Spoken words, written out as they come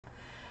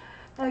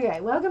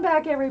Okay, welcome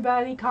back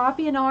everybody.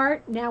 Coffee and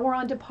art. Now we're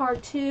on to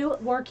part 2,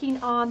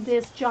 working on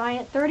this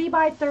giant 30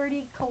 by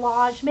 30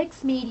 collage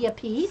mixed media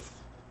piece.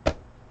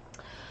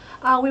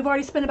 We've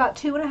already spent about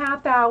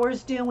 2.5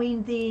 hours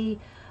doing the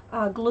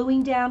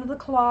gluing down of the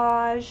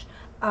collage,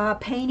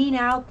 painting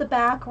out the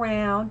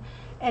background,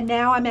 and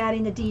now I'm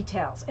adding the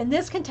details. And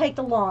this can take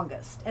the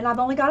longest. And I've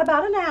only got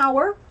about an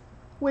hour,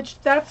 which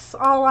that's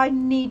all I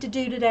need to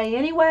do today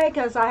anyway,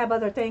 because I have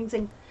other things,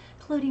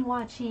 including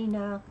watching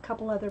a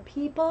couple other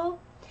people.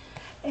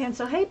 And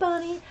so, hey,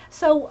 Bunny.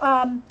 So,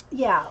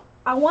 yeah,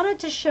 I wanted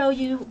to show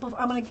you.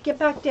 I'm going to get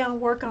back down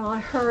and work on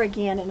her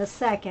again in a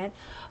second.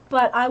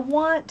 But I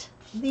want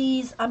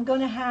these. I'm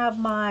going to have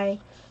my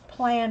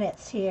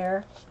planets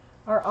here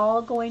are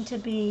all going to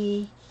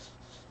be.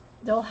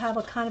 They'll have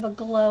a kind of a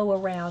glow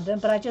around them.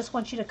 But I just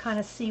want you to kind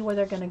of see where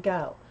they're going to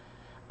go.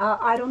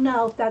 I don't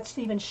know if that's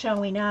even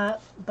showing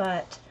up,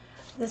 but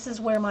this is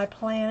where my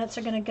planets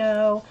are going to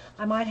go.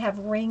 I might have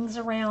rings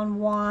around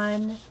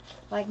one,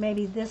 like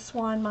maybe this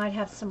one might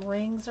have some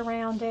rings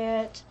around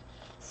it,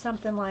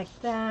 something like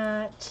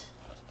that.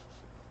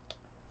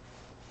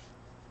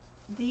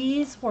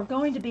 These were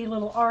going to be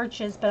little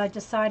arches, but I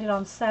decided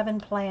on 7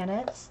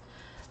 planets,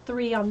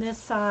 3 on this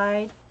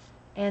side,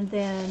 and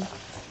then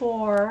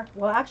 4,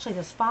 well actually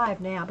there's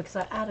 5 now because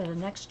I added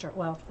an extra,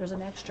 well there's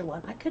an extra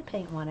one. I could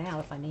paint one out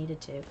if I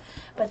needed to.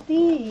 But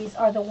these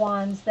are the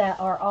ones that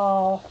are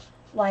all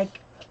like,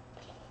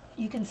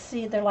 you can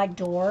see they're like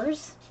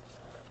doors.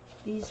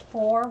 These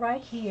 4 right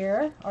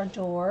here are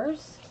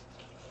doors.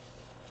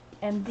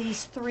 And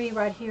these 3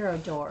 right here are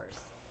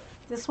doors.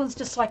 This one's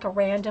just like a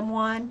random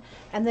one.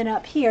 And then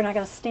up here, and I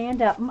gotta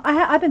stand up.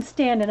 I've been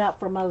standing up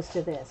for most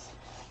of this.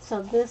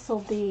 So this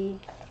will be,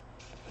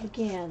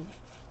 again,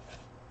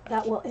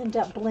 that will end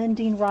up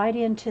blending right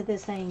into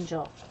this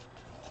angel.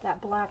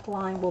 That black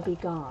line will be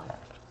gone.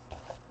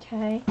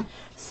 Okay?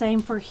 Same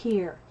for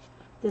here.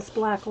 This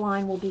black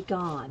line will be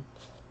gone.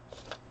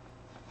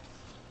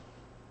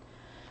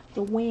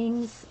 The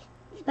wings,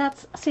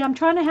 that's, see, I'm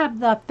trying to have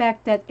the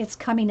effect that it's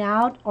coming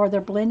out, or they're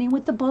blending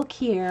with the book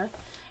here,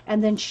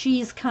 and then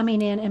she's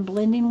coming in and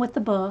blending with the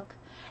book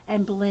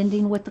and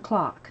blending with the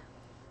clock.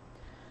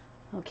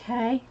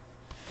 Okay?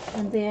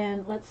 And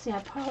then, let's see, I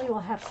probably will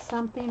have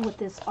something with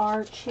this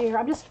arch here.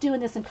 I'm just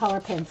doing this in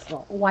color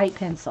pencil, white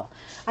pencil.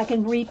 I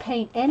can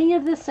repaint any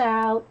of this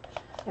out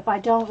if I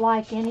don't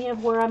like any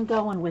of where I'm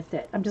going with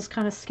it. I'm just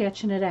kind of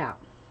sketching it out.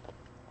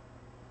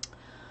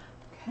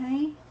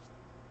 Okay.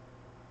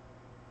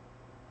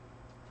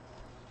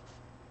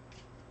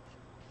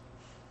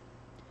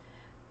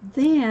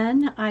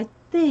 Then I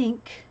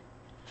think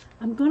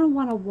I'm going to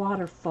want a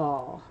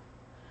waterfall.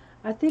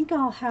 I think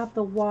I'll have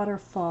the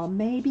waterfall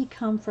maybe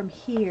come from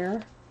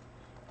here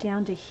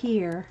down to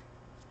here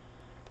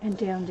and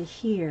down to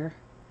here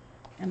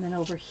and then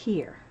over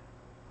here.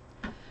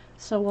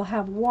 So we'll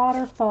have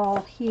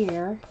waterfall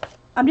here.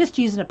 I'm just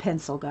using a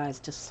pencil, guys,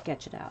 to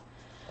sketch it out.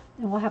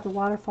 And we'll have the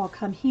waterfall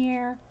come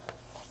here,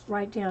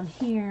 right down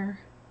here,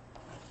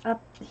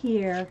 up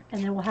here,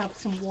 and then we'll have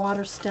some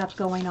water stuff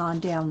going on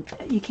down.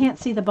 You can't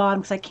see the bottom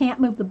because I can't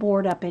move the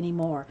board up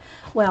anymore.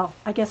 Well,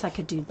 I guess I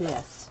could do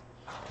this.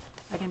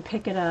 I can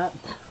pick it up.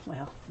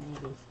 Well,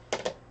 maybe.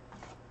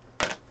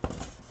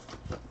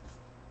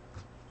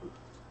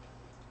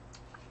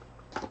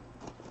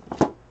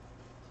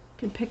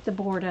 Can pick the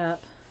board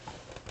up.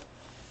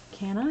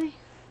 Can I?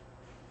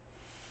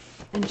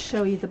 And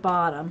show you the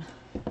bottom.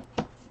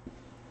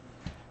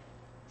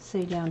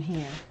 See down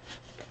here.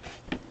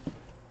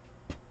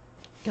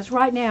 Because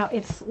right now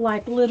it's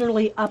like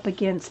literally up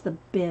against the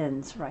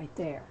bins right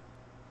there.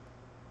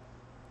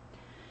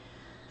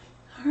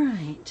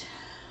 Alright.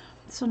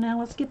 So now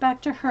let's get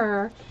back to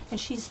her. And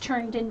she's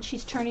turning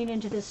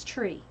into this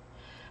tree.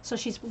 So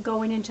she's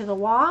going into the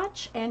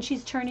watch and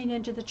she's turning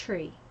into the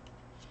tree.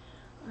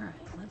 Alright,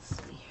 let's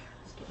see here.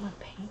 Let's get my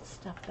paint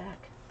stuff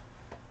back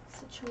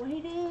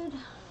situated.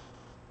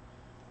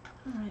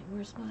 Alright,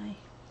 where's my...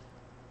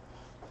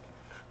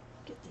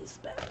 Get these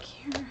back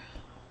here.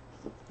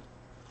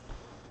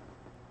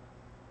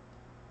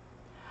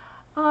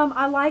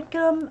 I like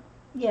them.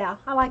 Yeah,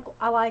 I like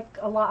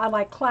a lot. I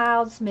like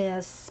clouds,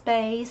 mist,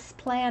 space,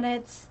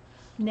 planets,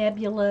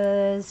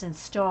 nebulas, and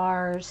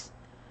stars.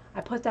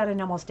 I put that in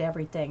almost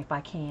everything if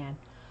I can.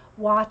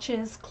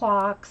 Watches,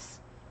 clocks,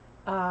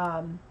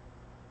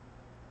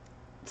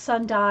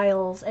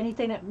 sundials,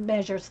 anything that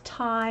measures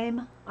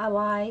time, I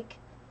like.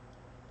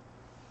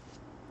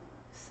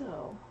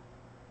 So,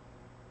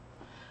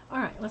 all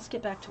right, let's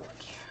get back to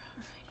work here.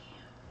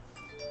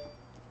 Alrighty.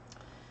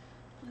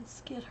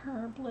 Let's get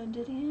her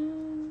blended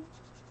in.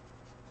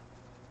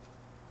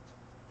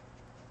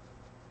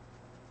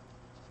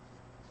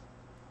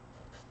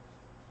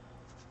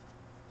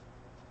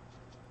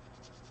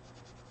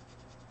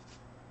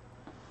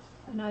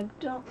 And I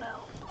don't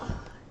know.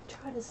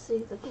 Try to see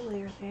the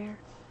glare there.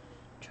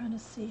 Trying to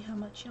see how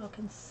much y'all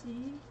can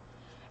see.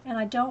 And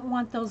I don't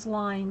want those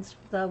lines,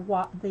 the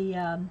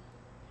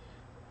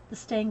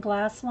stained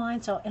glass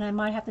line, so, and I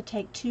might have to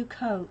take 2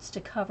 coats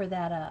to cover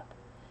that up.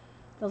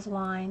 those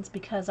lines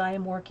because I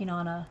am working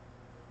on a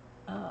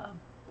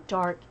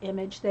dark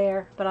image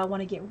there, but I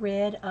want to get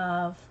rid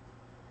of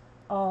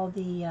all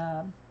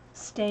the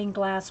stained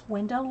glass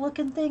window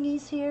looking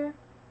thingies here.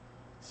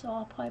 So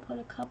I'll probably put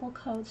a couple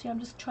coats here. I'm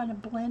just trying to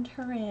blend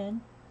her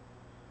in.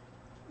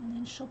 And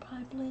then she'll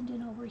probably blend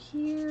in over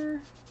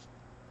here.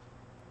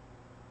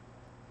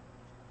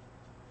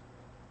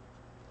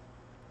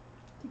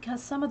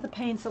 Because some of the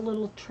paint's a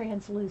little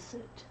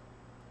translucent.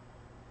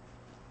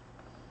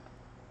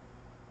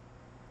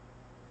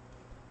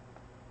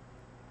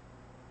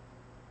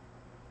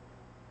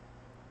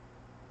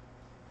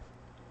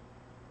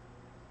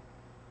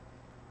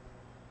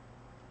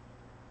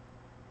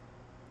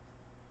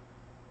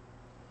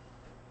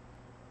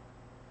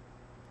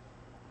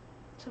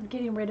 So I'm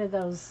getting rid of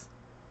those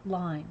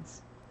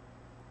lines.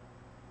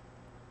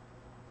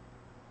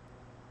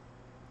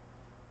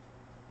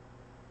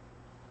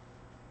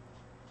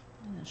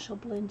 And then she'll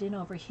blend in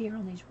over here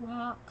on these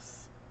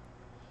rocks.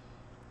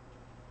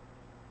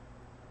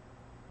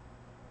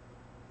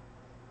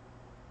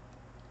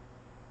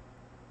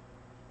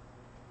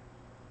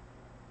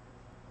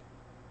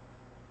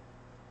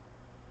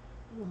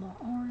 A little more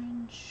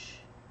orange.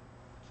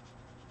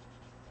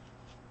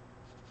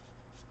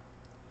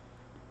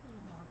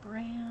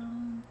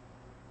 Brown,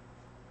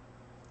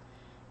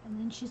 and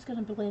then she's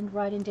going to blend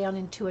right in down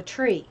into a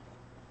tree.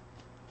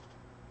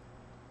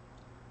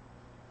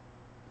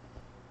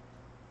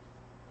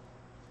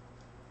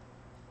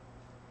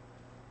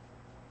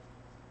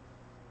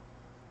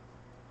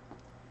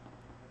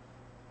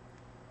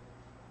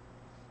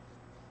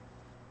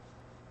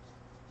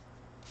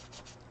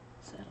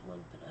 Let's add a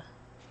little bit of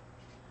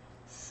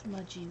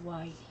smudgy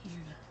white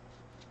here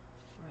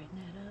to brighten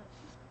that up.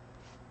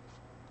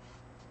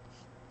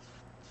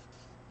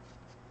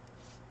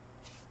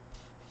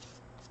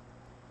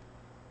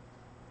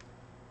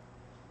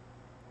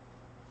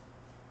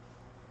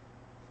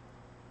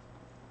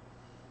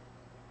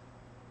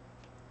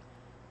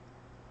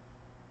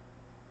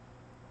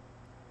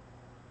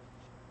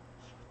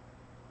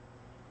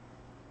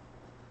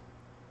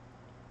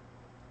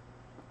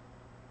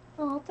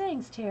 Oh,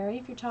 thanks, Terry,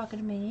 if you're talking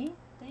to me.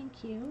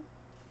 Thank you.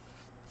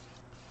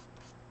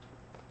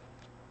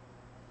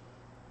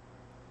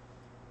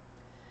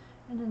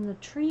 And then the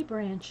tree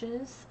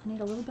branches, I need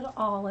a little bit of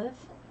olive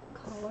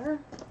color.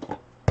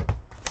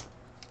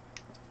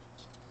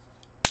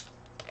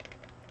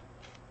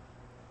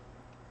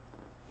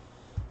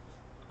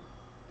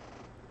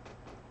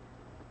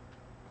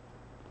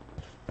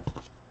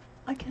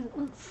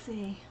 Let's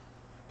see.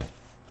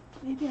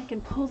 Maybe I can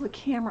pull the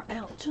camera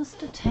out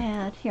just a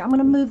tad. Here, I'm going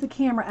to move the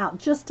camera out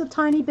just a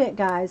tiny bit,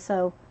 guys,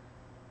 so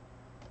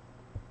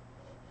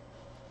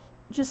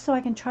just so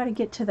I can try to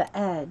get to the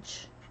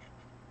edge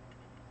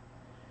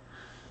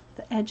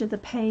of the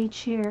page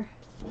here.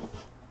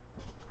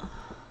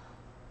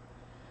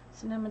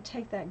 So now I'm going to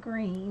take that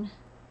green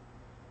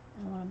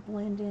and I want to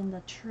blend in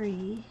the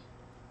tree.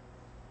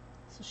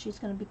 So she's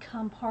going to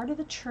become part of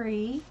the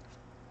tree.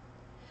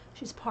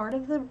 She's part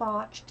of the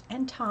watch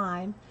and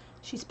time.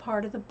 She's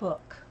part of the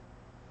book.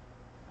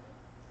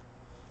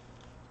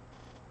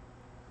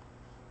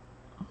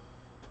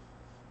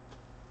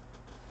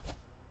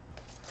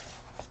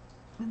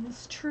 And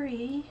this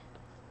tree,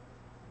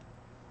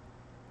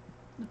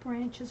 the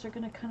branches are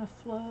going to kind of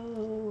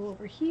flow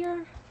over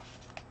here.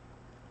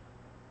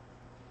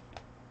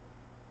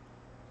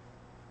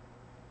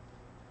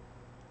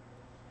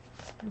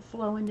 And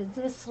flow into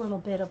this little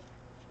bit of,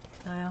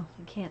 well,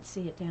 you can't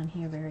see it down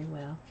here very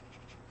well.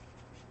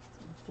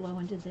 Flow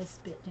into this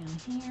bit down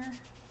here,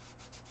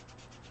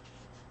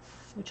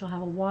 which will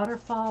have a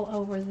waterfall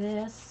over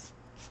this,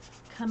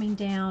 coming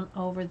down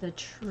over the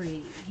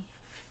tree.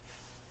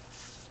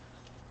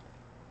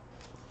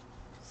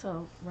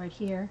 So right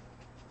here,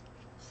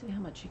 see how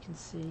much you can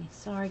see.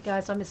 Sorry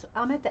guys, I'm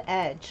at the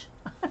edge.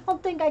 I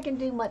don't think I can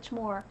do much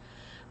more.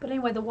 But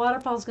anyway, the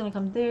waterfall is going to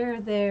come there,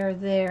 there,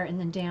 there, and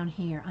then down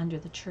here under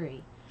the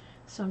tree.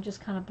 So I'm just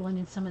kind of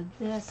blending some of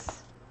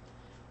this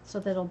so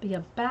that it'll be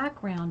a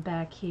background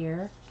back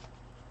here.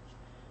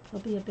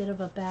 There'll be a bit of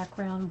a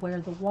background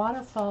where the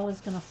waterfall is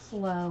going to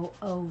flow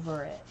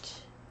over it.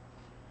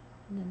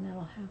 And then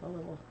that'll have a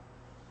little,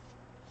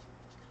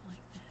 like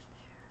that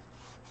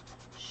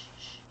there. Shh,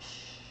 shh,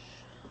 shh.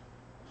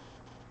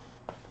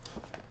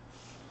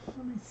 What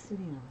am I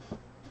sitting on?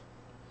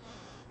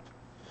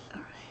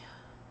 All right.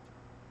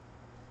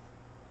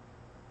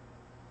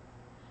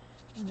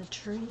 And the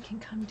tree can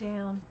come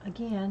down.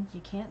 Again, you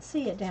can't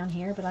see it down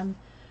here, but I'm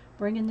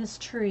bringing this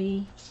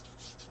tree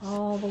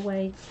all the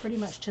way pretty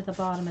much to the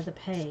bottom of the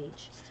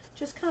page.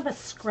 Just kind of a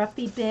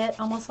scruffy bit,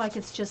 almost like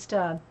it's just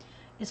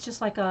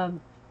like a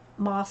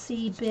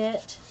mossy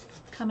bit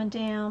coming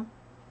down.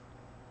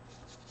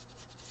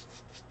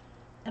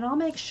 And I'll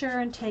make sure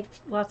and take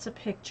lots of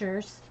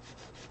pictures.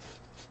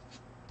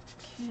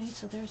 Okay,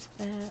 so there's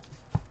that.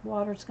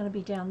 Water's going to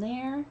be down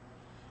there.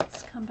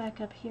 Let's come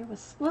back up here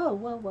with, whoa,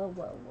 whoa, whoa,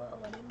 whoa, whoa.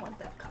 I didn't want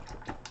that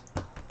color.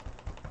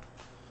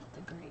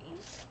 The green.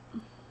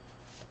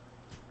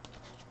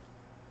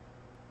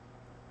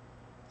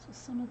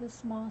 So some of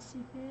this mossy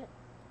bit.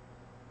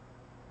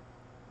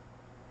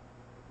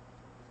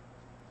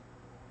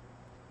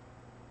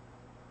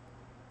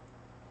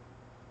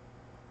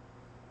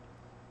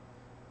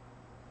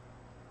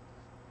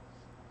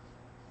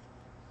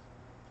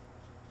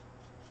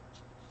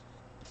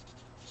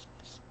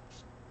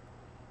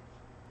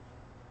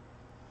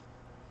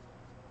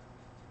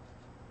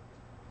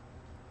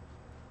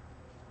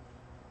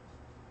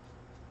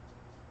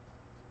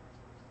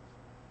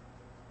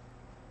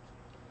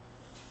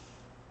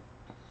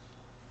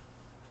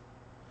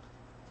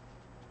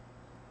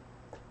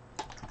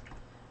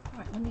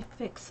 Alright, let me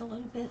fix a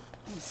little bit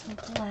with some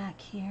black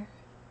here,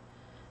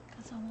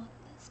 because I want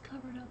this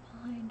covered up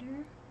behind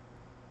her.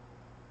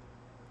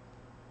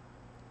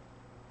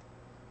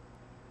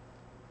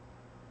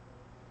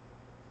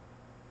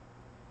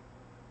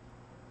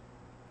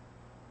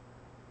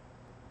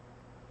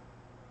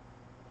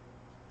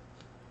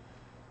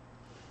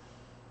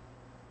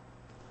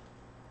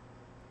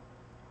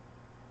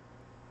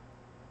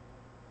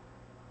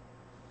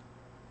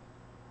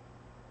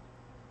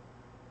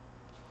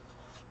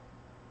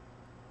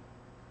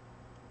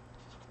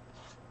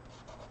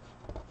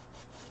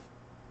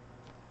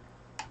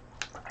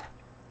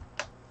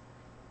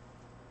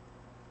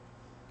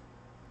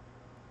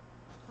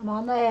 I'm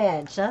on the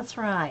edge, that's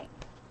right.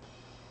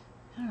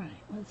 Alright,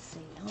 let's see.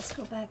 Now let's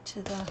go back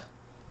to the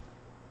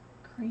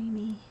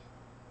creamy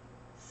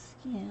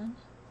skin.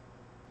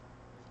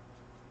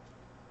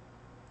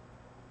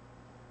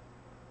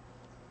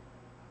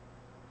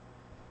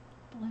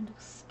 Blend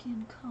of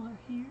skin color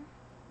here.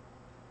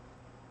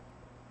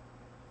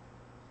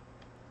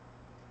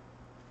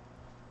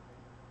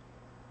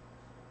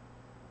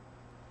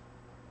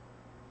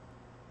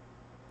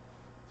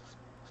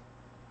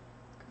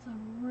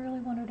 I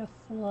really want her to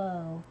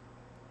flow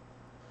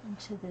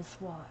into this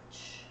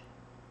watch.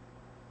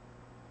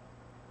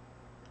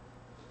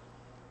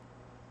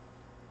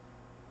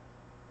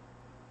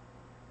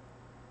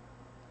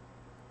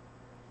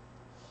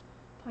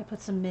 Probably put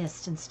some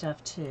mist and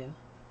stuff too.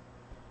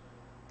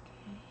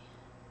 Okay.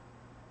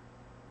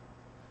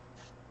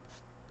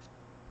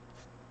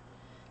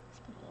 Let's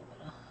put a little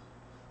bit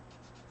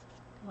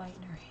of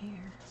lightener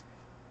here.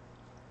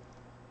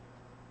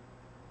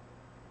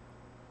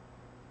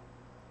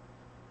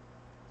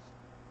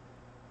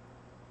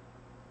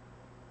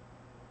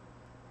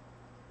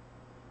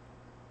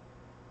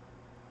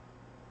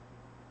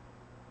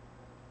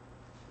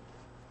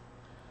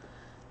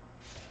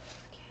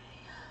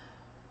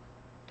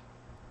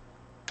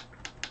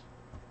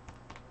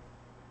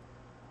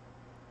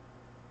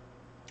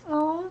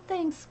 Oh,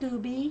 thanks,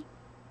 Scooby.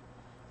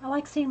 I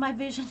like seeing my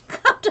vision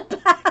come to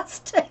pass,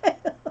 too,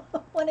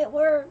 when it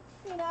works,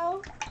 you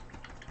know?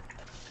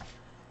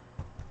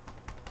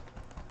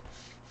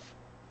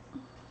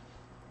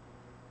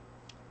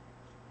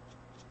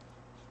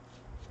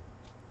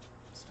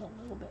 Just a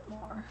little bit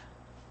more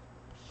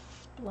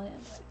blend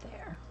right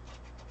there.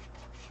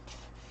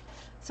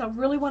 So I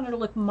really want her to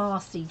look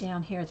mossy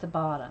down here at the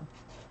bottom.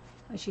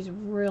 She's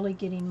really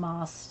getting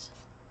moss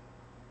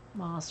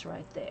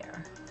right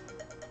there.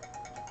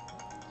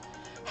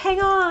 Hang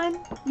on.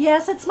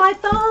 Yes, it's my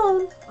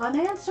phone. I'm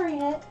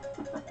answering it.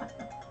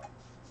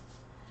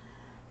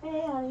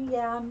 Hey, honey.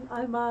 Yeah,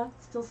 I'm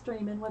still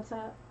streaming. What's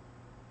that?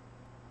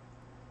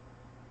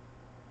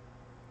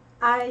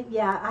 I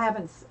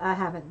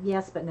haven't.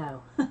 Yes, but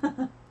no.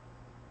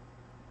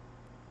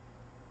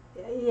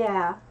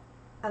 Yeah.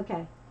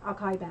 Okay. I'll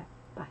call you back.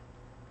 Bye.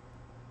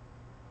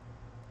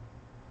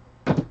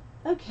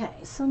 Okay,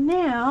 so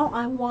now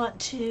I want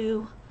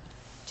to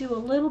do a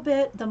little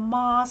bit the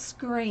moss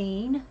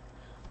green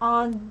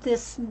on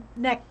this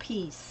neck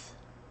piece.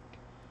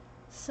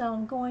 So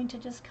I'm going to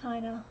just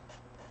kind of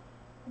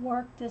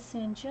work this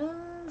in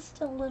just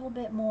a little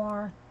bit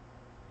more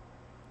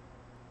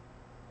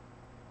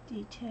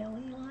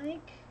detail-y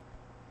like.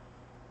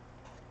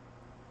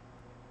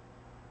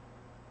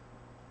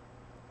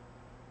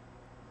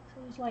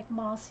 So there's like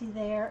mossy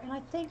there, and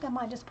I think I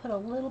might just put a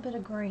little bit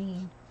of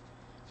green,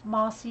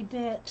 mossy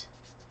bit,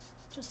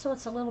 just so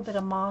it's a little bit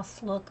of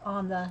moss look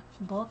on the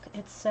book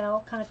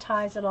itself, kind of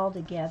ties it all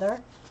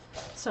together.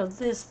 So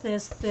this,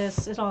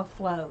 it all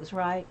flows,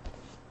 right?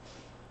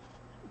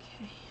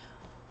 Okay.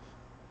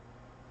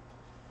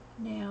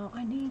 Now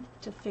I need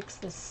to fix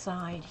this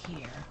side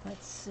here.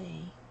 Let's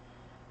see.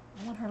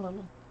 I want her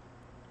little,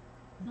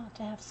 not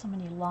to have so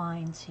many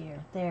lines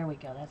here. There we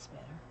go, that's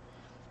better.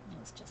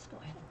 Let's just go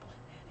ahead and blend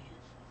that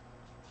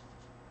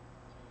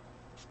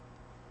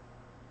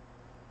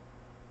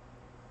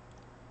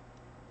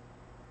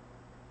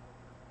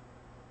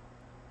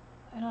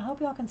in. And I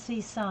hope y'all can see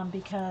some,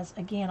 because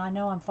again, I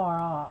know I'm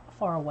far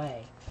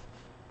away.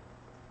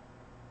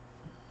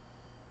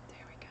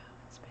 There we go,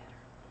 it's better.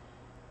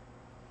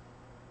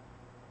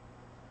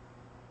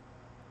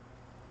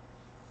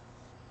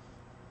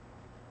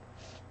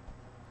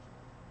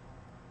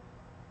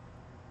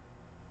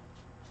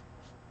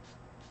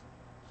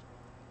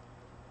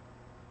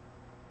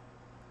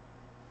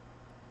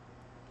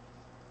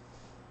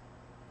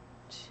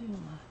 Too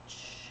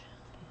much.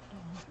 I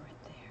don't want it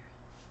right there.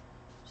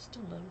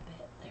 Just a little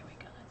bit. There we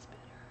go. That's better.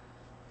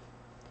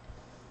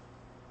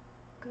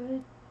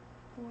 Good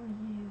for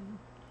you.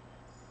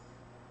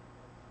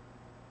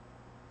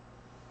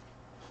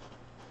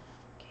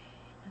 Okay,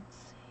 let's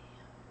see.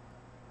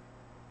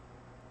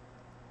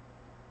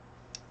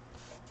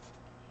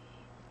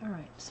 All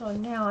right, so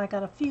now I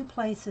got a few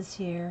places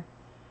here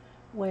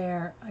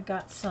where I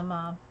got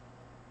some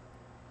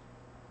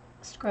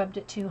scrubbed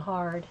it too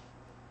hard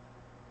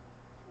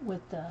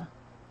with the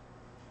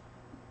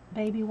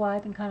baby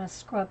wipe and kind of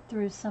scrubbed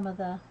through some of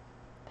the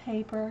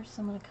paper.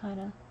 So I'm going to kind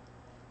of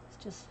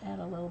just add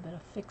a little bit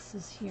of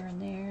fixes here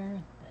and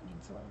there. That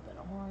needs a little bit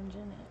of orange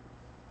in it.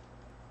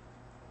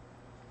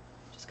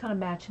 Just kind of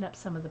matching up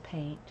some of the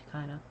paint,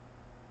 kind of.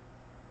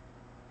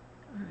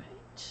 All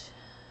right.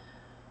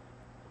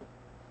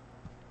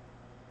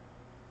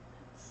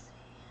 Let's see.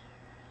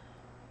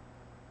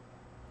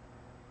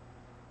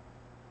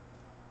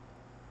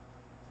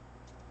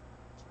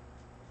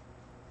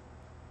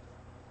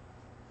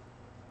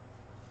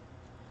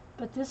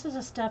 But this is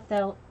a stuff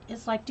that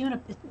is like doing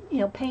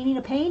a, painting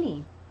a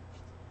painting.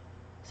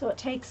 So it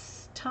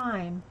takes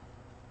time.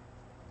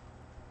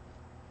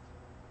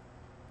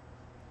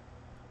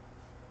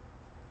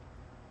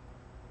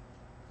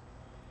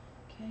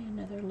 Okay,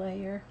 another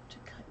layer to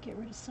get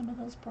rid of some of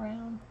those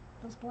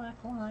black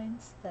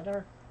lines that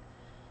are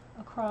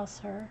across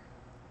her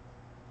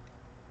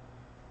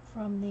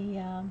from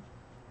the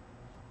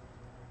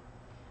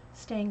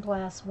stained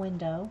glass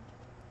window.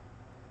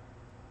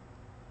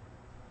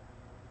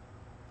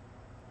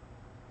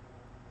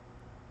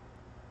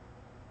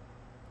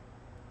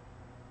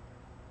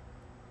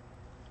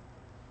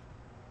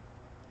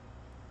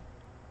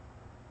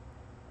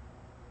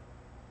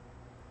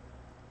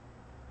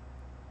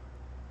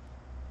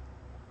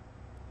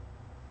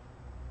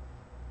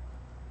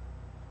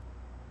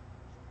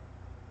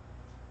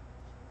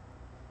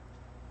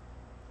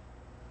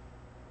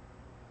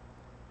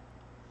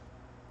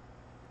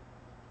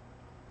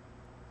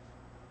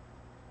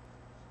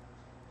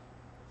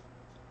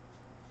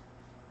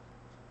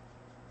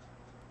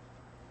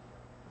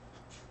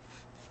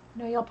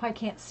 No, y'all probably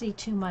can't see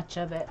too much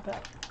of it,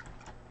 but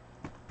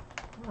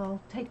I'll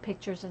take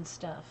pictures and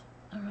stuff.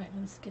 All right,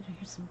 let's get here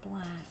some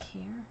black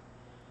here.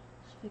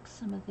 Let's fix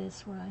some of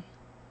this where I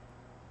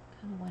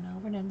kind of went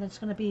over, and then there's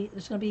gonna be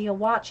a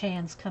watch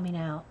hands coming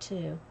out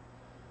too.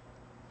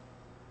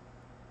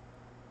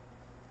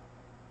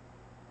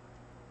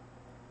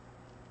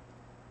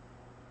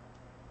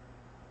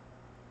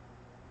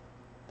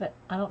 But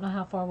I don't know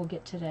how far we'll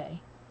get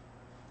today.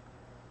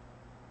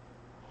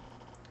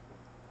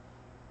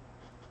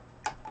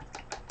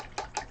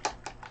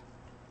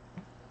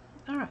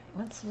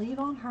 Let's leave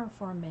on her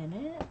for a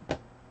minute.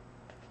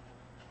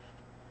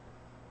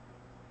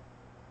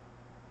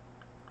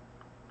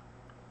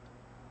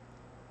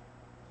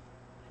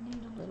 I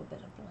need a little bit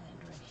of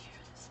blend right here.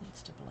 This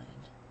needs to blend.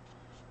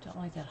 Don't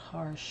like that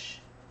harsh.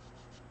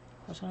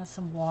 Of course, I want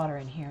some water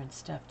in here and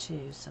stuff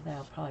too, so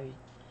that'll probably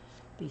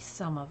be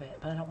some of it,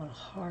 but I don't want a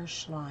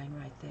harsh line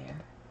right there.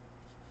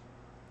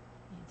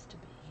 Needs to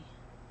be.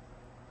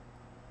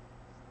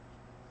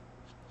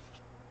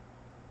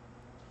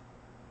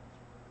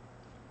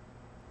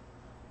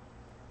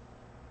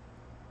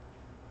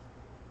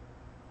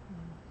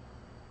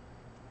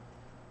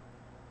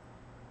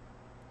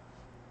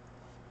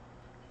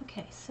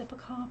 Okay, sip of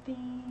coffee,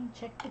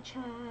 check the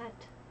chat.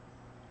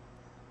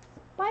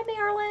 Bye,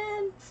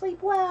 Marilyn.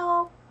 Sleep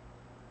well.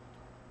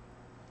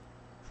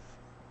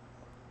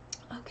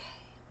 Okay.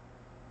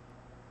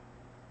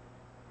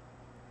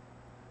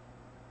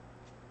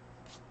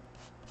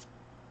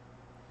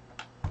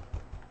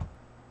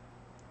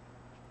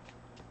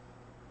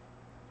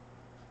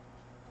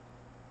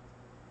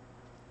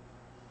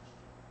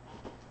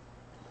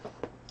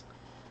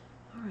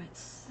 All right,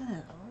 so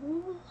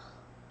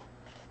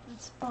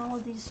let's follow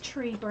these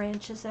tree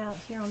branches out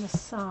here on the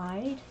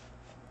side.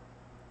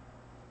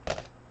 So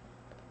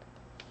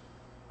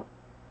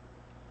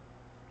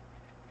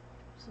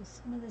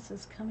some of this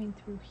is coming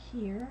through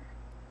here.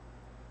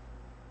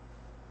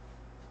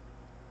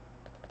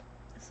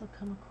 This will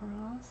come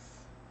across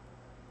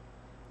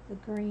the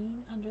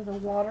green under the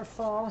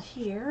waterfall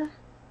here.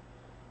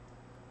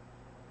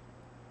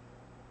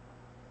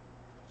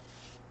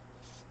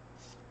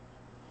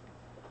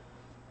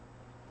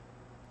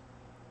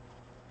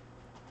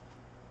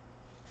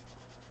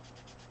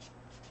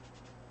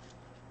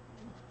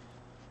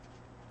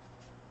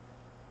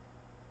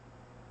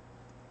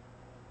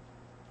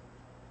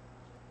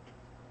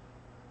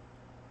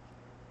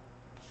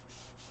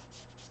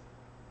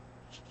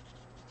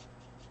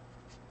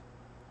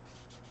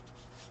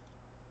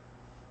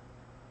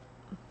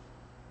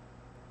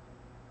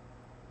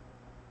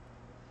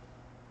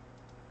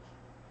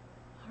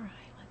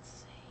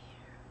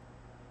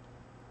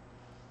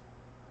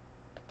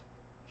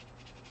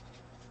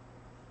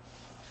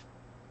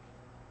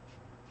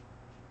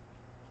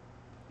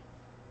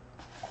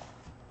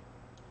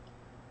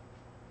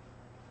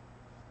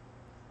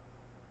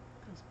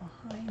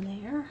 Behind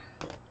there.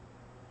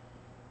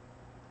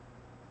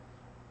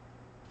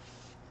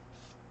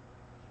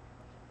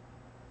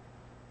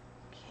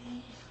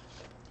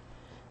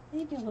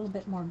 maybe a little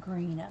bit more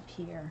green up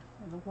here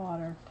where the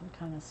water can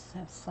kind of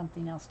have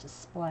something else to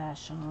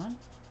splash on.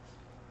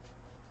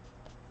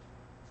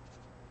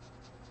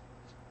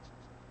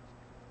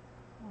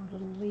 More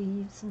little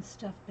leaves and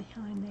stuff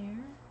behind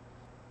there.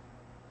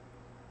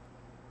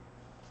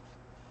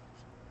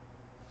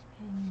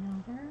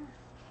 Hanging over.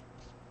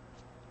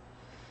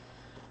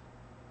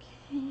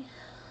 Okay.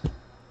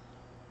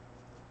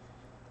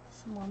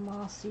 Some more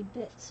mossy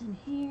bits in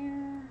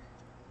here.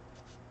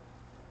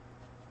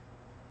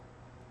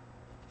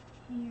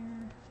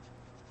 Here.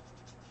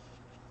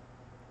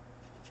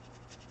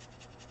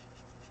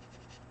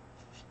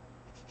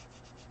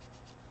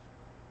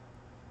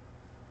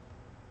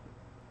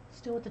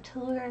 Still with the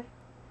tour.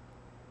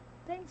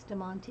 Thanks,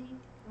 DeMonte,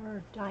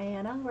 or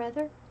Diana,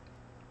 rather.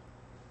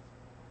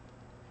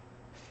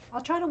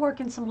 I'll try to work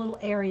in some little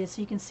areas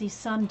so you can see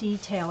some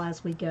detail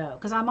as we go,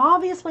 because I'm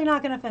obviously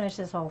not going to finish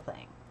this whole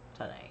thing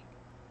today.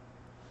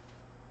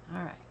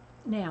 All right.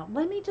 Now,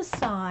 let me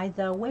decide,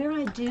 though, where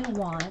I do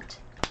want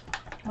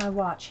my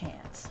watch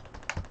hands.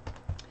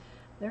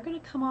 They're going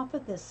to come off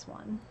of this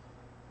one,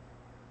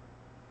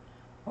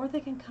 or they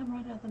can come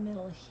right out of the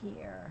middle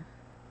here.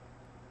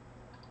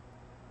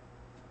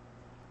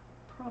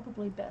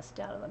 Probably best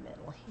out of the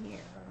middle here,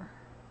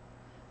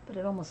 but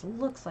it almost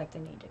looks like they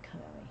need to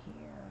come out of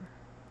here.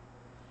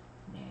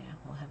 Nah,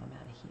 we'll have them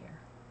out of here.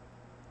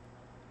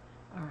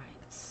 All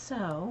right,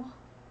 so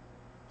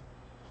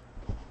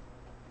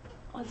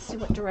let's see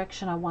what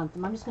direction I want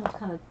them. I'm just going to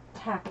kind of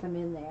tack them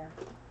in there.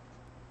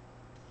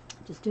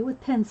 Just do it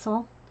with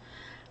pencil.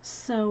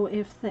 So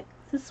if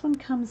this one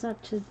comes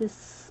up to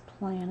this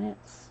planet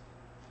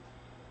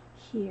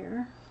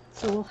here,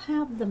 so we'll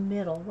have the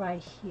middle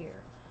right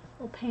here.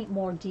 We'll paint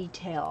more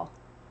detail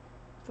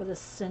for the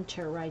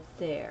center right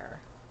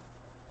there.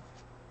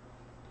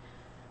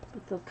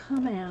 But they'll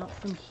come out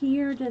from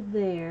here to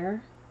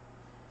there,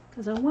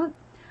 because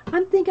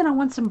I'm thinking I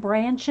want some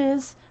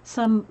branches,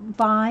 some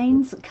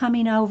vines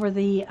coming over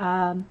the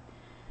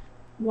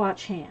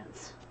watch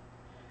hands.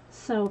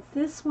 So if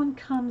this one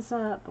comes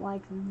up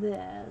like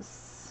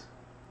this,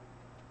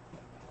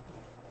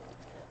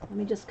 let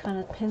me just kind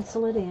of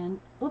pencil it in.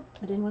 Oop,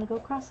 I didn't want to go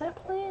across that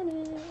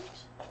planet.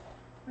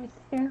 Right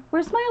there.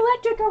 Where's my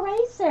electric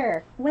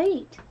eraser?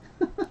 Wait.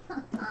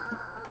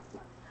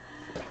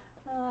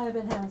 Oh, I've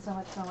been having so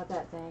much fun with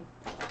that thing.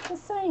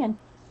 Just saying.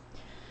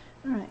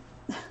 All right.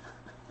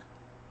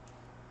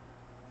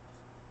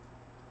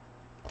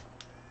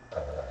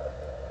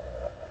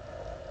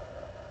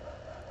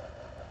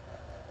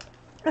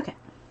 Okay.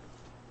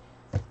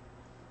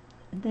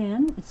 And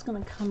then it's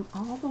going to come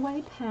all the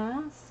way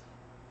past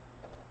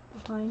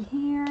behind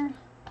here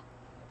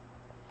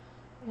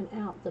and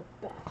out the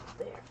back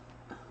there.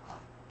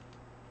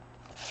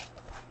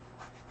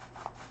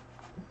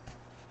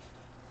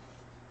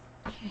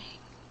 Okay.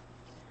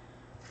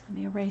 Let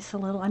me erase a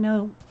little. I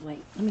know,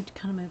 wait, let me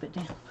kind of move it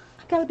down.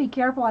 I gotta be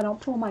careful I don't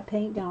pull my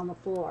paint down on the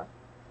floor.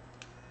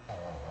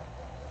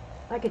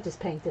 I could just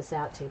paint this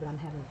out too, but I'm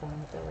having fun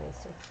with the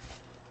eraser.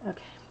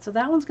 Okay, so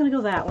that one's gonna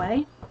go that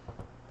way.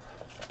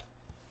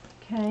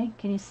 Okay,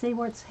 can you see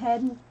where it's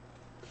heading?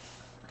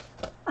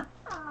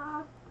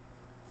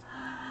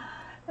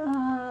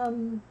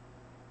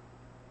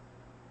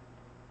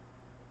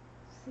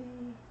 See.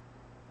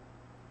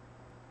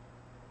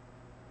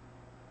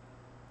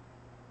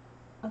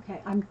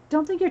 Okay, I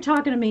don't think you're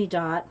talking to me,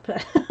 Dot,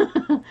 but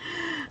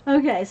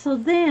okay, so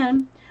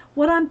then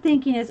what I'm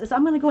thinking is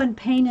I'm going to go ahead and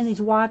paint in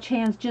these watch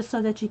hands just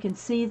so that you can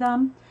see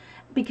them,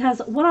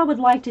 because what I would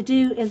like to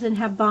do is then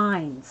have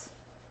vines,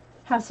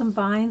 have some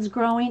vines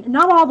growing,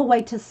 not all the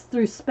way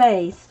through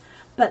space,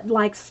 but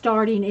like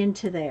starting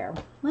into there.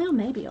 Well,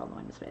 maybe all the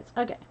way into space.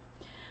 Okay,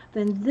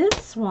 then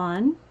this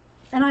one,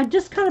 and I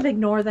just kind of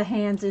ignore the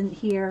hands in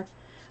here.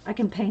 I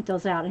can paint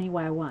those out any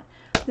way I want.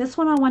 This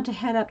one I want to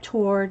head up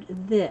toward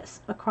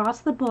this, across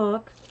the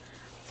book.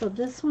 So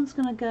this one's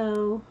going to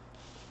go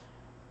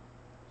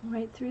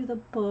right through the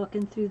book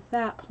and through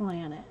that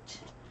planet.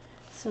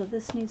 So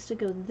this needs to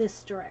go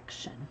this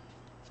direction.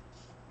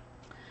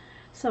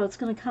 So it's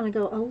going to kind of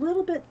go a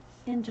little bit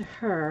into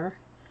her.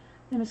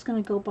 Then it's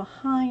going to go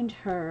behind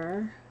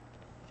her.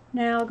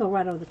 Now I'll go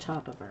right over the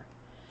top of her.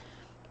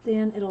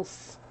 Then it'll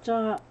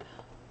stop.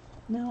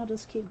 No, I'll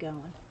just keep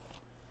going.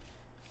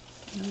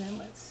 And then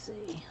let's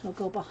see, I'll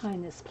go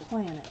behind this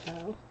planet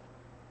though.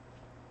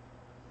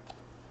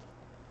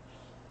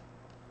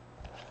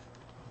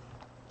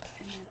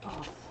 And then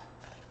off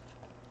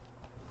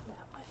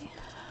that way.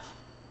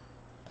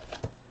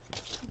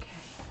 Okay.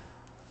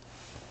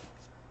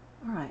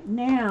 All right,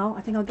 now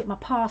I think I'll get my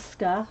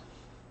Posca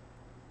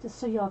just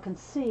so y'all can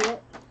see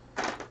it.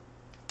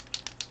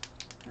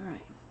 All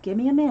right, give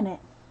me a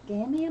minute.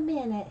 Give me a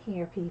minute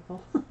here,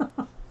 people.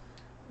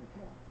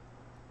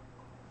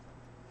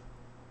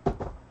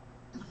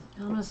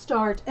 I'm going to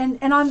start, and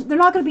they're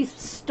not going to be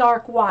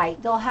stark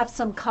white. They'll have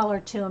some color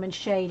to them and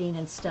shading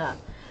and stuff.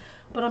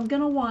 But I'm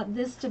going to want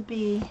this to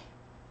be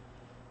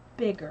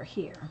bigger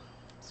here.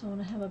 So I'm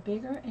going to have a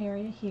bigger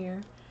area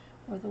here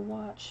where the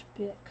watch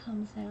bit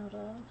comes out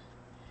of.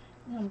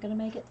 And I'm going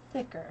to make it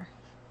thicker.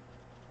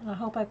 And I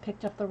hope I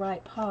picked up the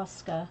right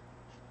Posca.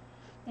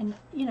 And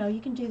you know,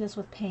 you can do this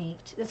with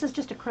paint. This is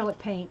just acrylic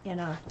paint in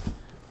a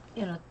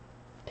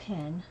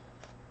pen.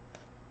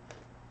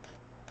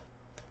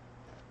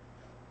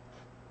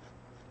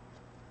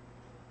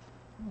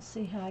 We'll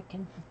see how I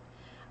can.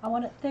 I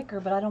want it thicker,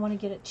 but I don't want to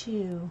get it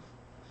too.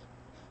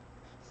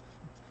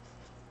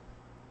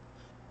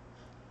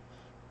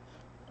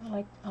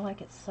 I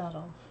like it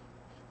subtle.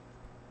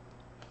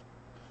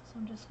 So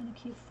I'm just going to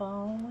keep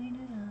following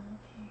it up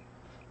here.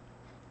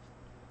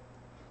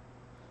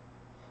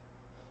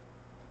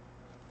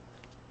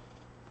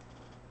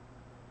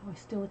 Oh,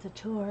 still with the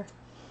tour.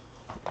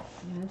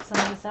 Move some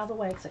of this out of the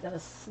way because I got to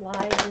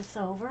slide this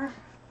over.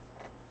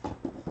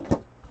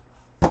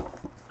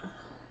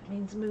 It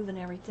means moving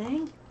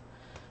everything,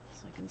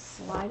 so I can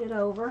slide it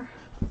over.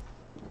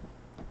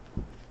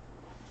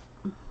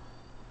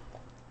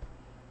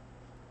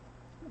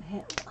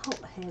 Hope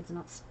the head's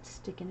not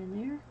sticking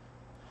in there.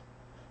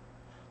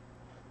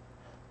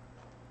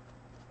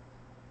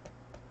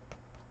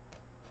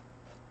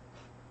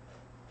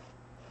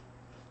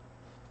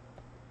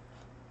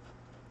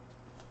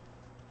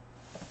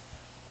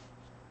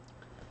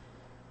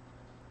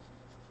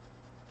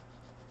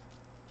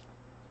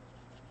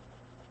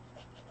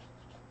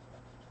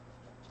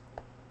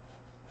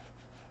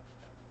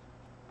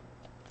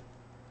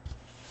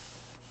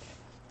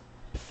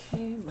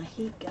 Okay, my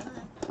heat gun.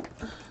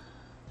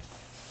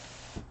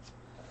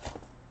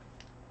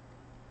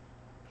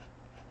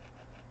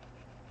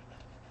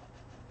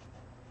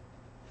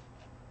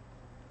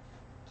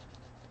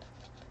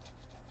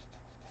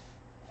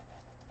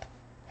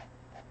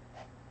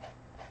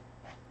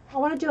 I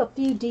want to do a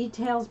few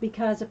details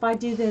because if I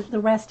do the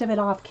rest of it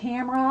off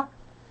camera.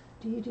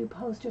 Do you do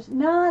posters?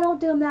 No, I don't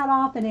do them that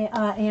often,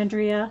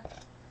 Andrea,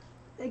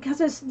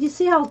 because you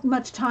see how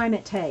much time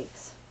it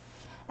takes.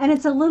 And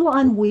it's a little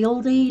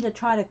unwieldy to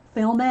try to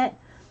film it.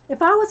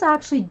 If I was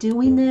actually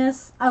doing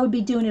this, I would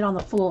be doing it on the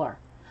floor.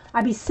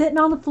 I'd be sitting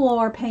on the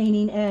floor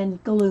painting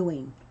and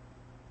gluing.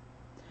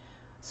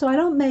 So I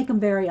don't make them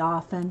very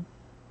often.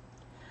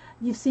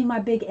 You've seen my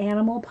big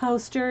animal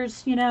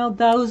posters, you know,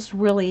 those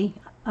really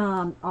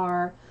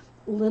are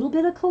a little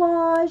bit of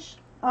collage.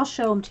 I'll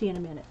show them to you in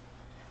a minute.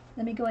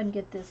 Let me go ahead and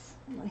get this,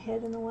 my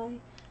head in the way,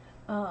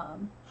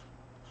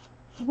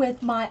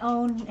 with my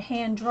own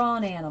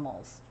hand-drawn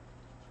animals.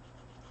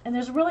 And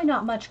there's really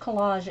not much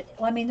collage.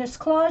 I mean, there's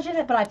collage in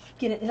it, but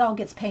it all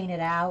gets painted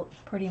out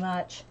pretty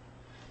much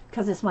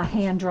because it's my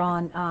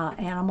hand-drawn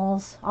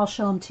animals. I'll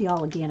show them to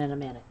y'all again in a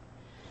minute.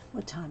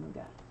 What time we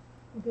got?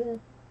 We're good?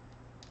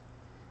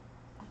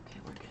 Okay,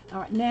 we're good. All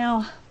right,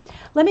 now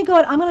let me go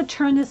ahead. I'm going to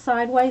turn this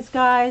sideways,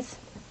 guys,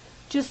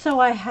 just so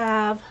I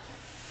have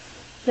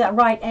that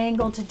right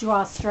angle to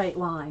draw a straight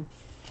line.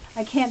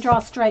 I can't draw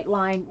a straight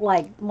line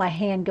like my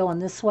hand going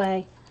this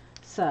way.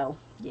 So,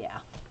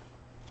 yeah.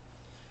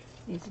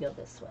 Needs to go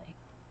this way.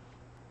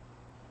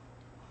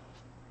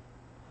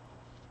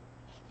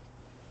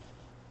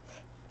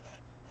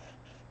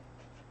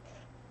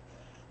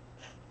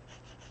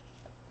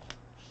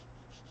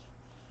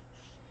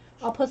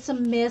 I'll put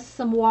some mist,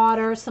 some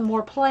water, some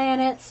more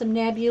planets, some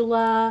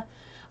nebula.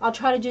 I'll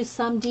try to do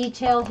some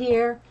detail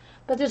here,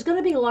 but there's going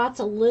to be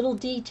lots of little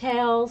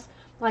details,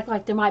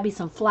 like there might be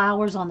some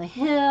flowers on the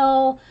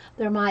hill.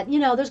 There might, you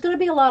know, there's going to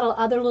be a lot of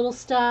other little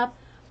stuff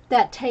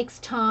that takes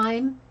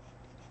time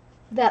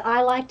that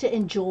I like to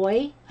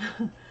enjoy.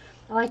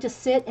 I like to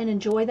sit and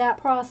enjoy that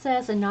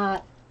process and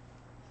not,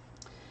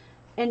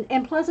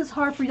 and plus it's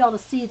hard for y'all to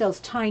see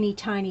those tiny,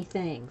 tiny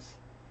things,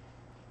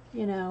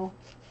 you know.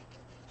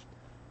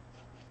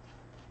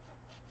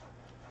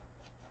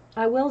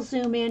 I will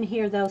zoom in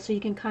here though so you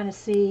can kind of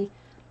see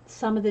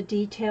some of the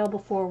detail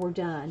before we're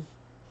done.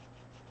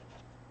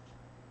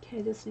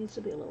 Okay, this needs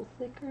to be a little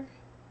thicker.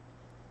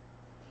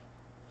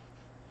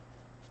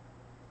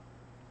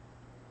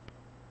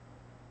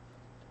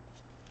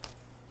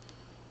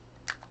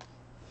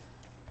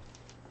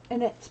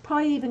 And it's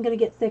probably even going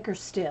to get thicker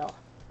still.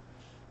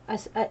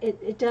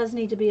 It does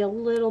need to be a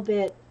little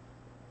bit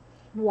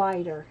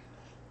wider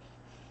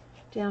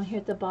down here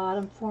at the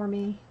bottom for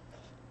me.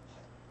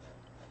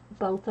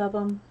 Both of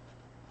them.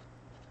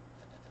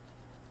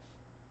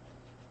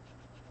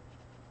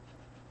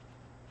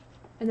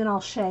 And then I'll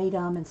shade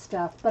them and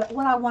stuff. But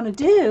what I want to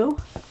do,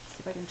 see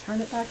if I can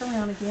turn it back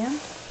around again,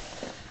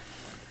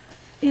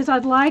 is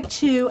I'd like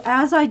to,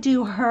 as I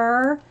do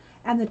her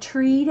and the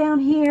tree down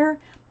here,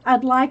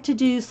 I'd like to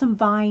do some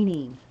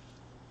vining.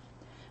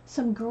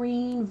 Some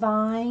green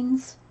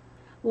vines.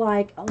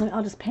 Like,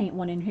 I'll just paint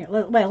one in here.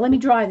 Well, let me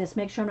dry this,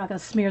 make sure I'm not going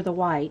to smear the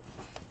white.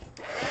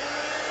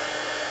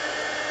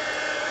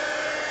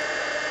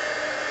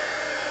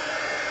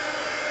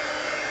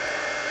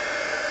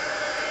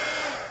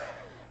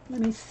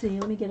 Let me see,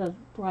 let me get a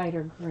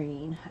brighter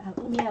green.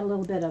 Let me add a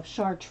little bit of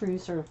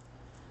chartreuse or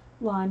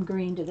lime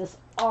green to this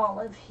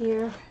olive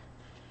here,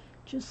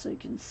 just so you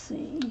can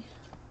see.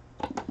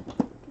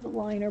 The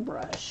liner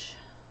brush.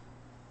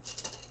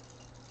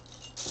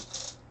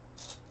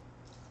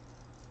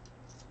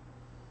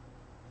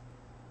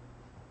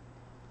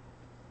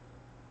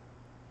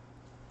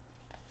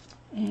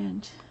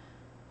 And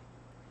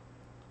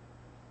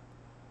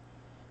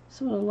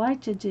so what I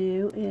like to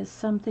do is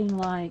something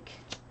like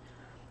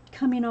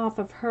coming off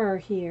of her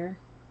here.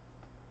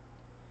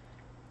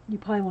 You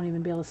probably won't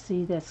even be able to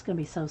see this. It's going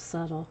to be so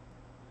subtle.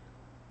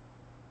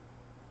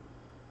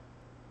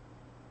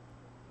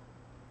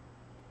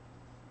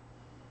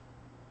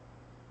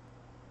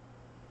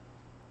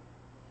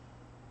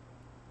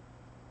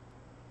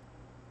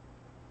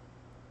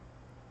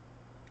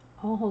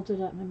 I'll hold it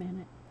up in a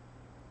minute.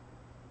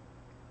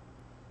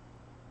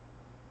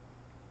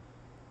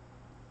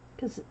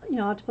 Because, you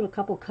know, I have to put a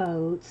couple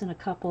coats and a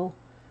couple,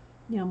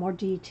 you know, more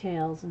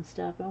details and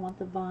stuff. I want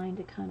the vine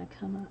to kind of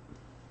come up.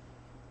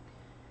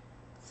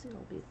 So it'll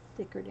be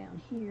thicker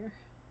down here.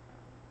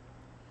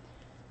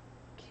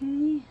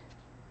 Okay.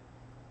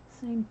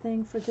 Same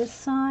thing for this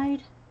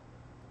side.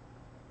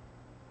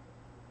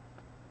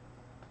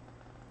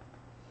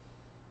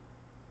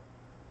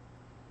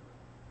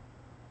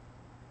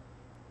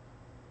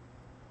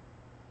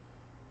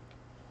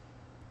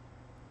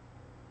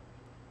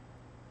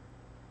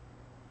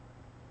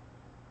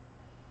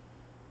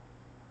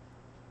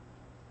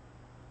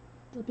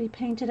 It'll be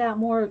painted out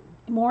more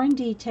in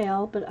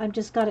detail, but I've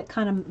just got it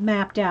kind of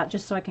mapped out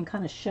just so I can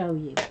kind of show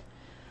you.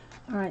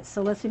 All right,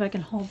 so let's see if I can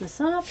hold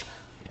this up.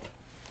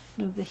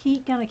 Move the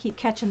heat gun. I keep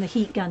catching the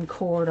heat gun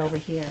cord over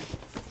here.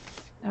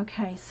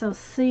 Okay, so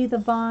see the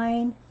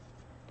vine?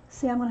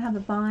 See, I'm going to have the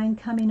vine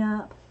coming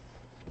up.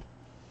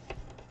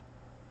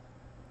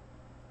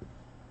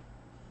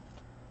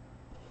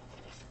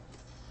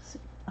 So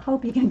I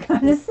hope you can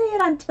kind of see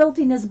it. I'm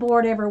tilting this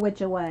board every which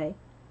way.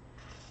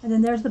 And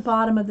then there's the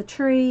bottom of the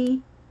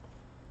tree.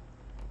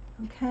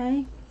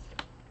 Okay.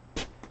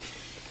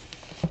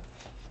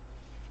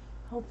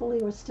 Hopefully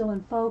we're still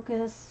in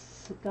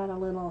focus. It got a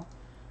little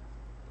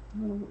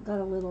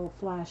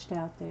flashed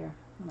out there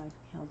when I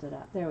held it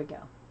up. There we go.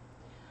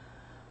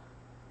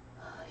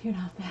 You're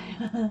not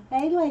bad.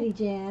 Hey, Lady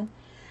Jan.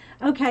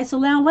 Okay, so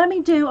now let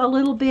me do a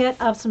little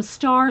bit of some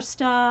star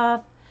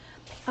stuff.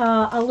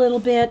 A little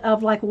bit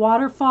of like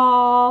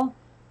waterfall.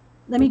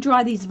 Let me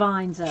dry these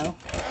vines though.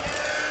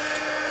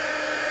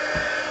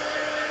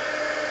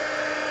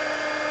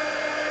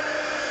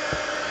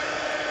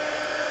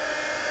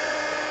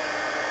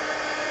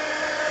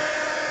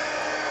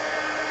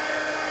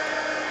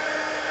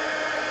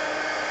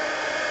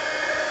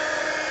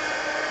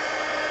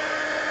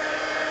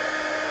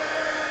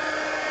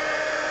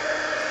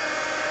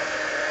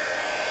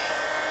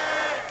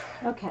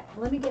 Okay,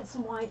 let me get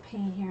some white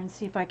paint here and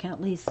see if I can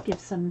at least get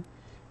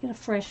a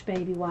fresh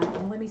baby white.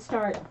 And let me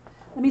start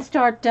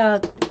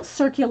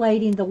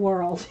circulating the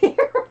world here.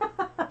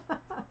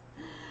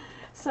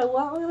 So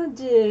what we're going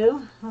to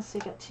do, let's see,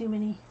 I got too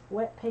many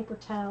wet paper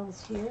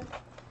towels here.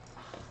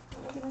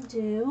 What we're going to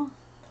do,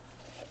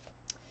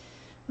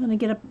 I'm going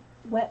to get a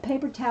wet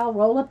paper towel,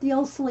 roll up the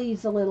old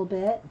sleeves a little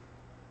bit.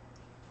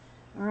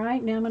 All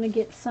right, now I'm going to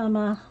get some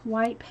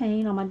white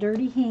paint on my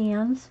dirty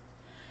hands.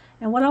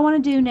 And what I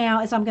want to do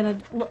now is I'm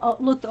going to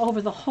look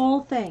over the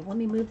whole thing. Let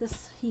me move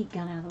this heat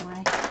gun out of the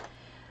way.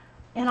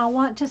 And I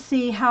want to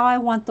see how I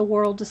want the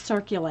world to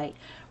circulate.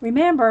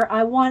 Remember,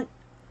 I want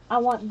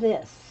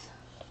this.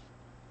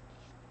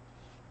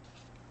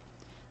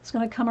 It's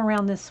going to come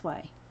around this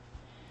way.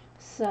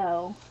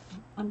 So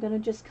I'm going to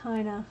just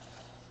kind of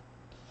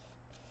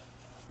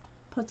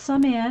put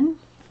some in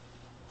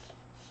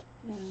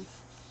and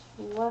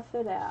fluff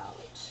it out.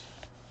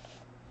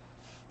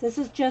 This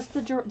is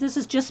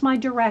just my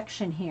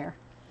direction here.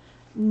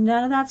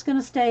 None of that's going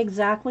to stay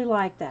exactly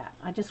like that.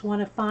 I just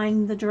want to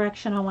find the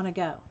direction I want to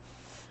go.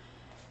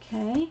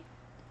 Okay.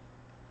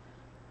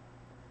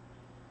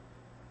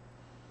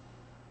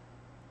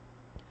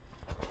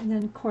 And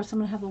then of course I'm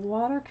going to have the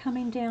water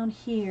coming down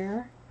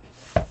here,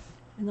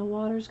 and the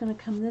water is going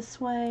to come this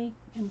way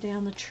and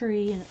down the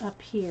tree and up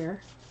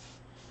here.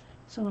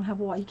 So I'm going to have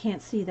water. You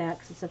can't see that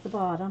because it's at the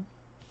bottom.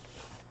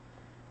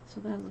 So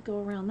that'll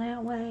go around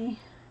that way.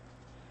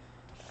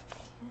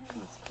 Okay,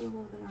 let's put a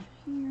little bit out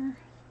here.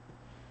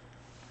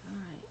 All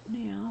right,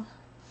 now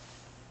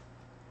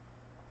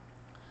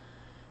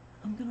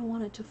I'm going to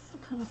want it to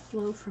kind of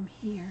flow from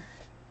here.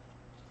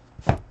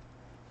 There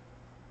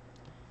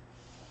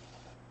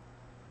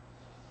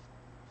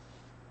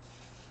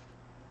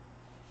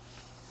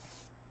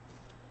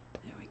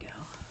we go.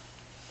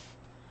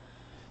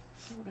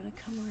 So we're going to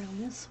come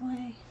around this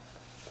way,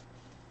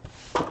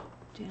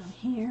 down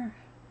here,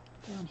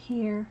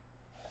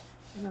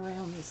 and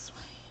around this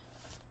way.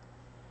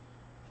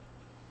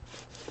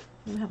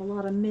 I'm going to have a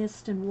lot of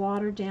mist and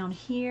water down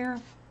here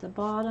at the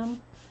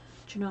bottom,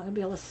 which you're not going to be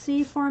able to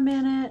see for a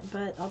minute,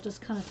 but I'll just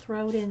kind of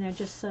throw it in there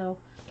just so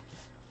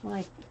when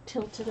I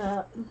tilt it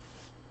up.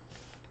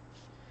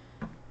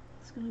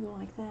 It's going to go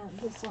like that.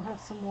 This will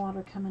have some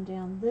water coming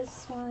down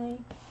this way,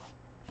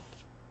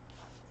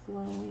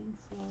 flowing.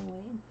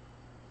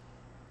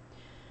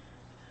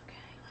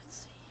 Okay, let's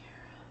see here.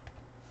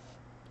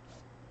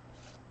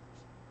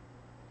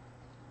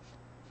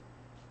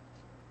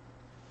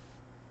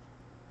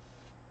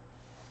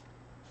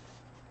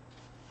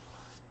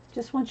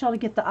 Just want y'all to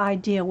get the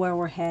idea where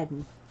we're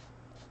heading.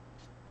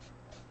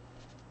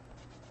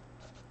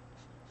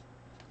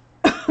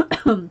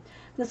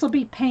 This will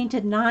be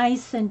painted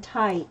nice and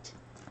tight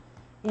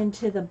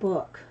into the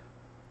book.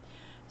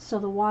 So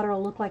the water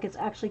will look like it's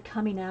actually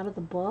coming out of the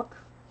book.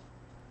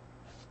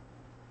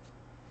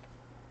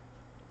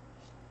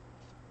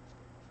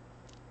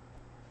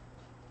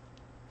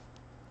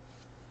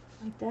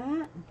 Like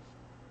that.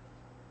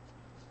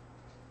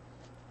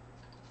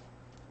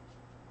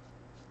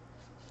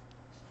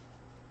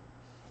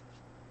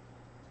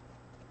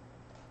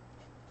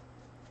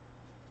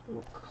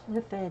 Little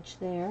cliff edge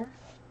there.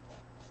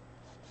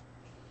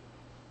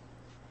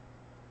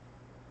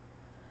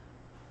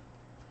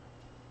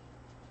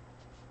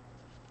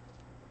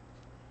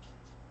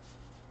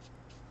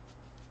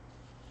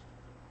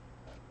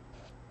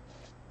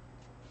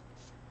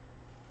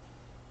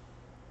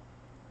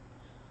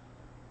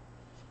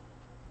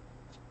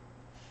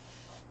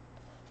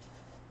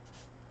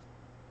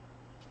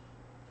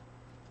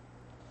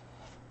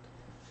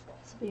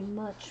 This will be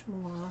much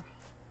more.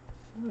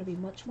 I'm going to be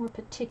much more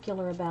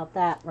particular about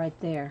that right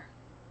there.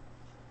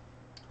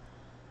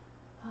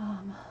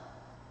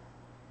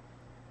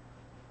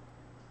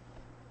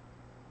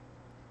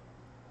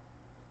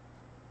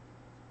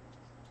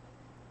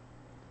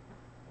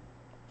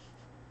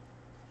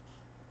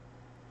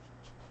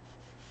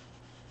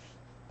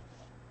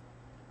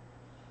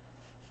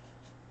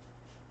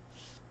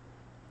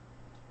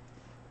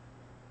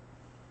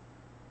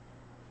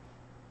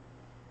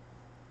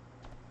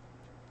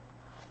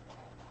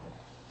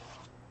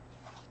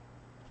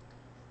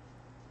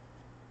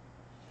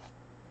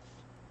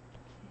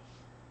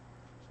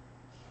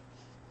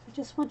 I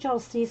just want y'all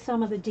to see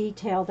some of the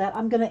detail that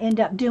I'm going to end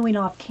up doing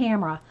off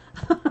camera.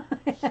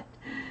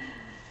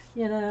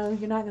 You know,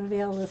 you're not going to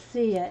be able to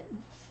see it.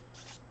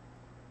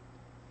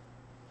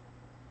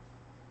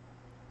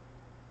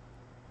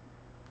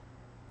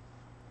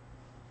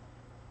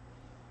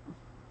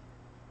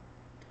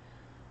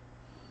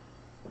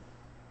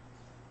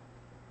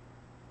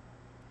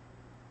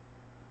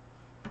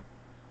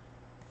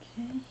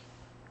 Okay.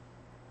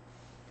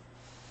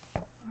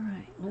 All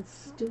right,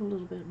 let's do a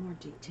little bit more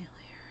detail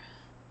here.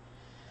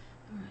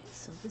 All right,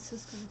 so this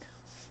is going to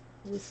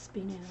come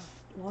wispy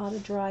now. A lot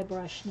of dry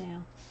brush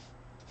now.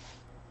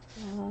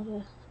 A lot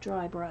of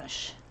dry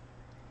brush.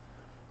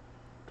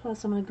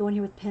 Plus I'm going to go in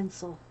here with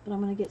pencil, but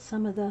I'm going to get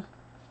some of the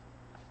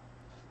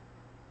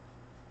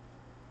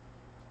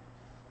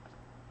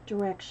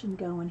direction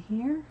going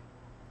here.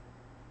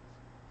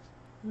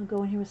 I'm going to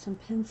go in here with some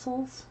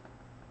pencils.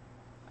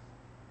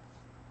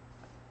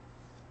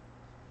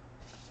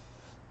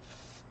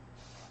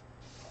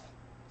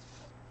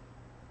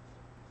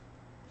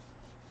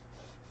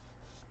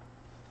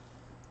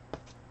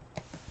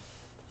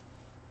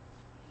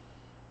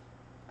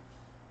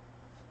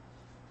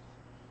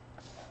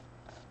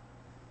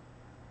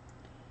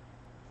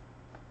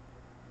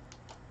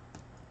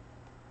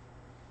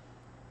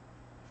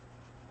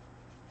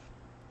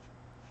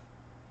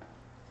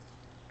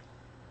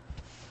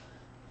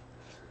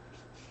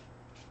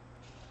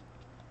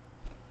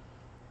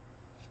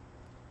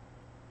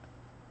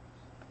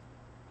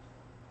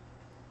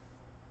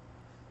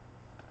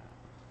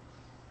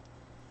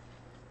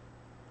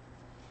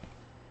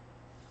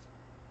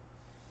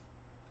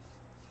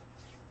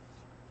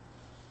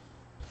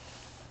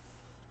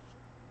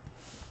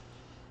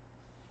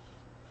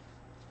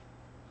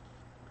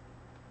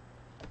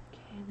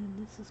 And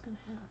then this is going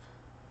to have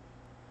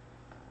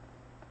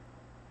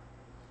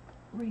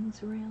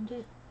rings around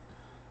it.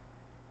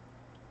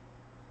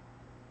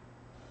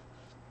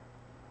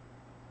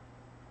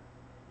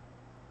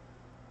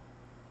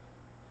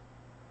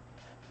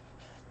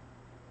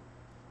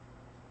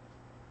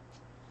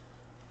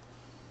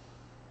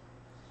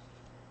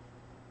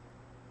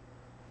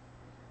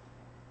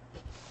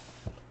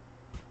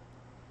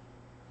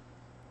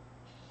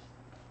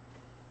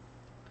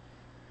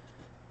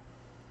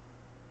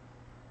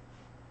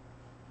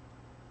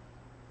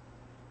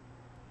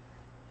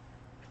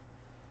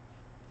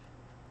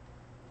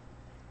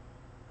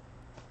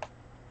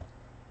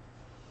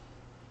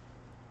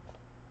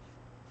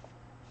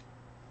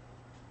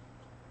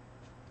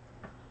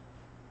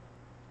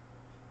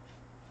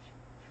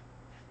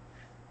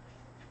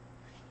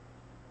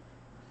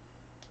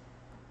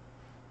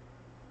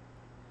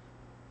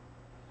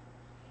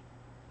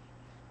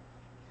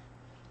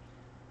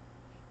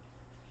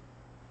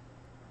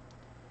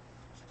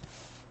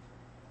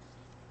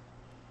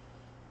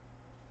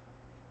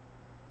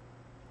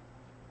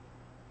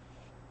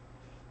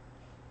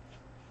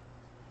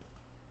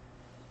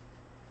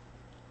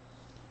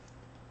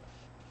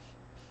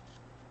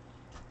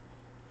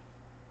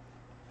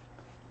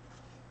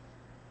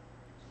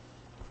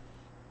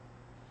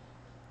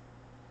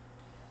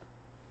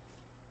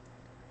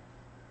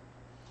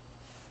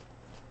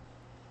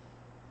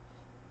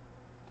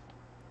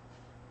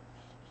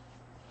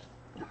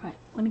 Alright,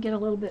 let me get a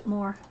little bit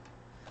more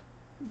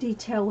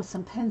detail with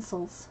some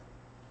pencils.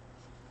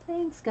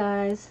 Thanks,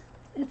 guys.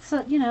 It's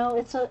a, you know,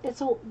 it's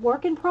a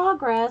work in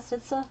progress.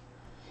 It's a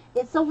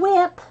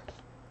whip.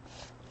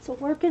 It's a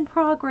work in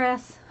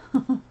progress.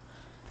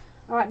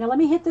 Alright, now let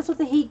me hit this with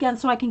the heat gun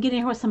so I can get in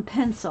here with some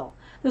pencil.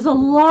 There's a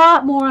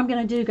lot more I'm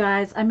going to do,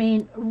 guys. I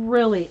mean,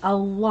 really, a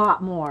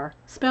lot more,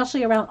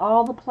 especially around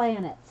all the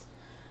planets.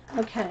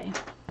 Okay.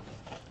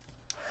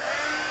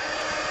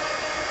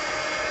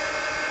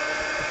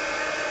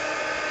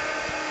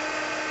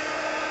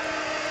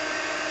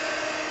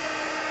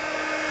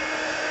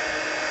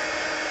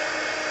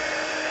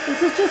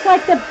 This is just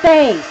like the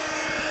base.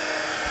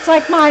 It's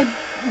like my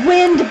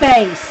wind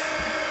base.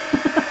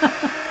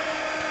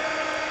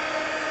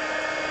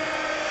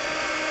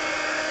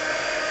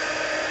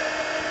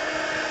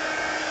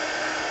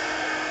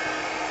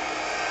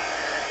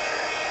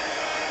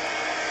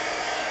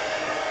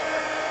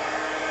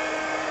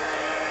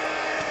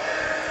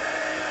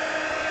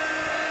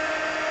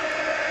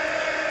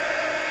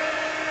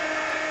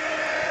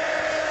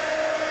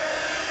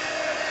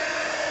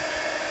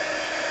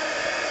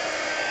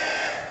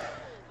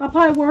 I'll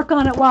probably work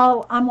on it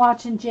while I'm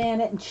watching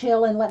Janet and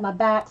chill and let my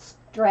back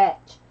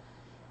stretch.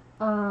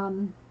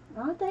 Oh,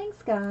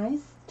 thanks, guys.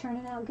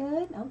 Turning out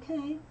good?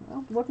 Okay.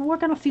 Well, we can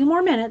work on a few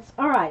more minutes.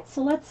 All right,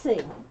 so let's see.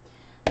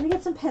 Let me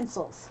get some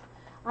pencils.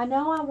 I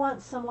know I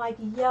want some like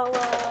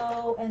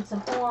yellow and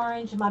some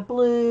orange and my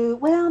blue.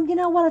 Well, you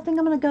know what? I think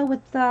I'm going to go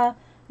with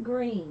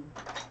green.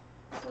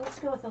 So let's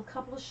go with a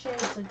couple of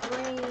shades of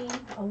green,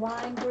 a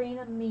lime green,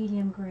 a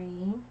medium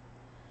green.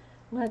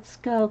 Let's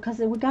go, because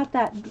we got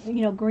that,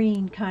 you know,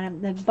 green kind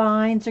of. The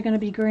vines are going to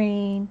be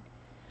green.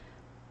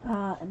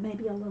 And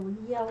maybe a little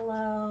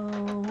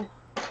yellow.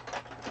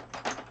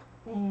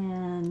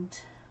 And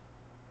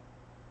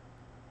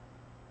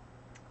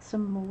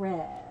some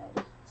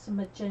red. Some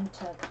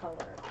magenta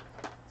color.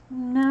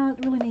 No,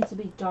 it really needs to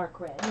be dark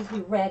red. It needs to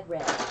be red,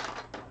 red.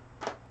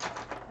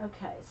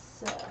 Okay,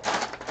 so.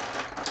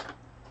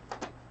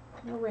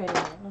 No red in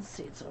it. Let's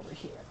see, it's over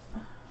here.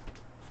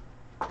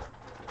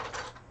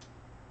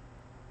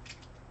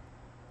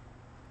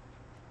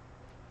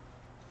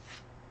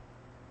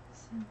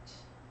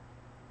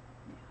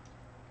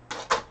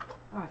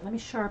 All right, let me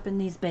sharpen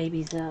these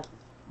babies up.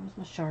 Where's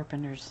my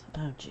sharpeners?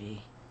 Oh,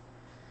 gee.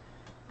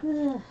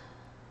 Ugh.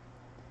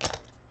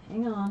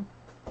 Hang on.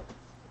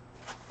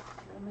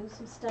 Gotta move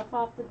some stuff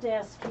off the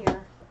desk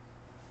here.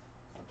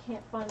 I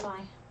can't find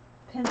my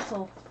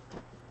pencil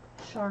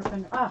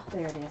sharpener. Ah,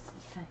 there it is.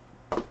 Okay.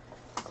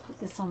 Let's put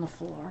this on the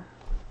floor.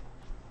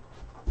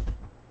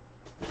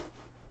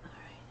 All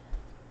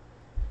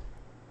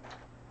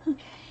right.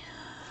 Okay.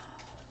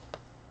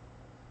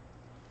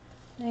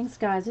 Thanks,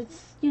 guys.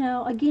 It's, you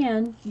know,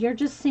 again, you're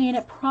just seeing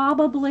it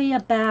probably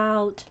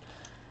about,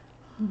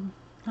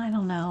 I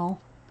don't know,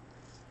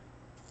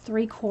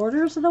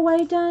 3/4 of the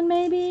way done,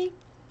 maybe.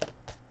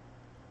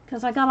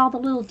 Because I got all the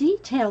little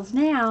details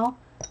now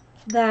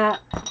that,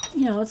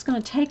 you know, it's going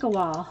to take a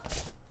while.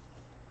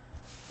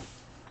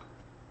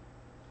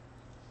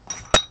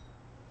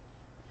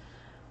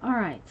 All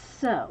right,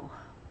 so.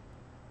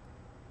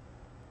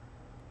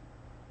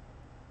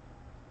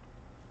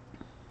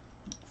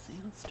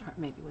 Let's start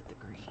maybe with the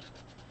green.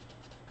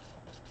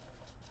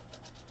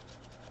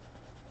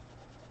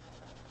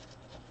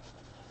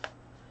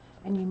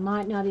 And you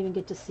might not even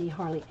get to see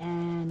hardly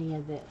any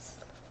of this.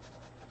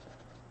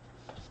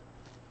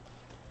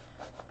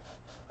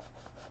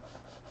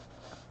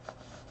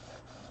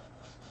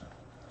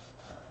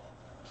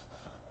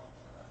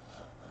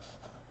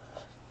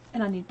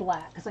 And I need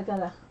black because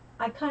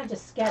I kind of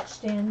just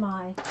sketched in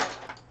the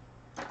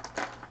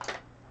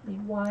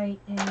white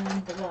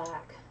and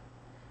black.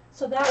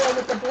 So that way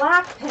with the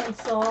black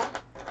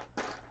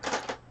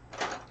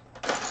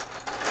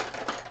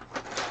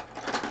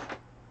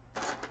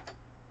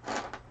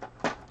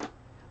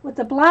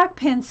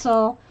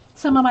pencil,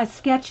 some of my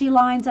sketchy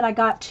lines that I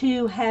got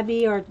too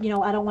heavy or, you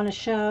know, I don't want to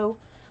show,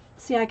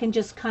 see, I can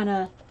just kind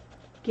of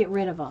get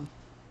rid of them.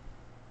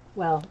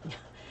 Well,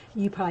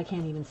 you probably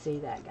can't even see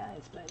that,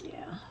 guys, but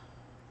yeah.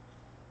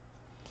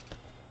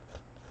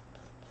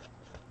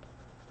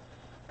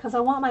 Because I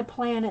want my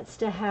planets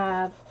to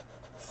have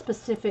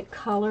specific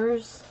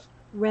colors,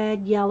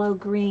 red, yellow,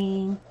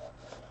 green,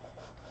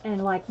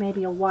 and like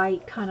maybe a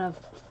white kind of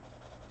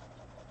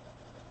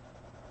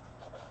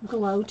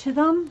glow to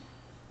them.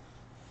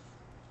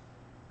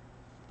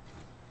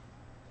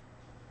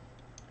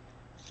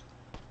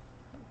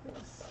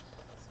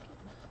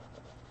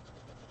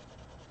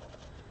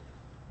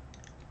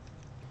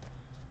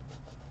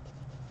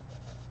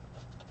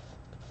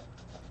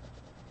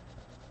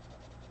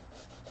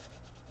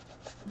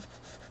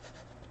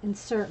 In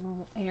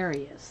certain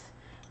areas.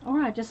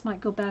 Or I just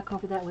might go back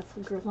over that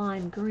with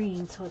lime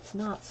green so it's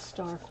not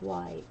stark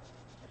white.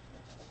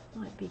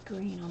 Might be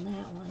green on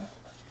that one.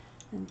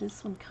 And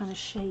this one kind of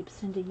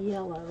shapes into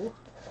yellow.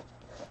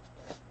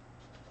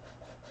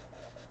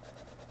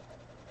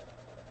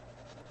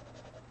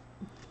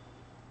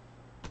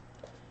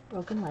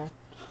 Broken leg.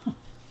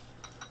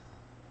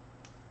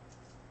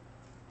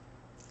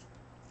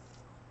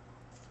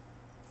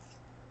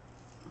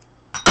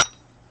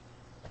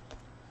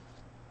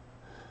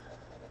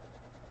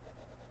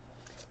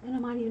 And I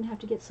might even have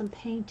to get some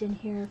paint in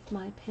here if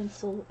my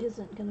pencil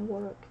isn't going to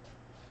work,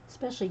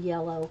 especially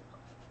yellow.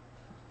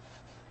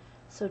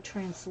 so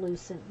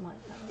translucent, might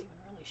not even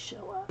really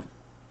show up.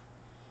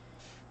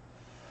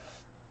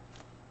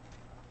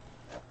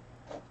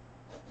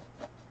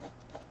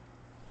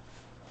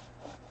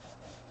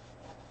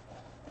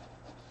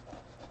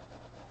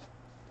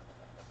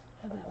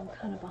 Have that one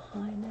kind of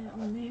behind that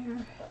one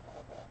there.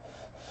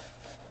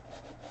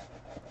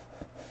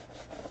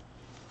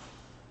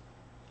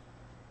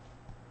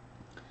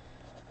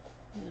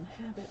 And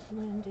have it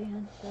blend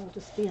in. That'll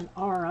just be an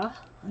aura.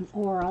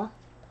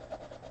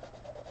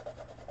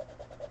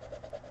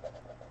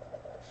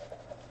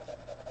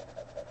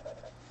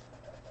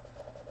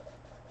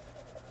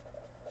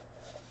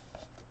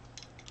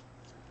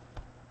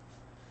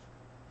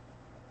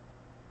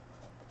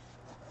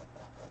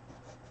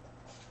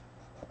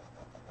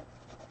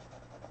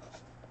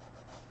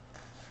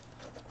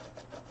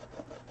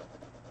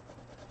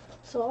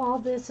 So all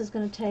this is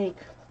going to take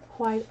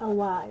quite a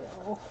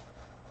while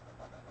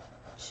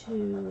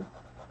to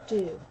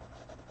do.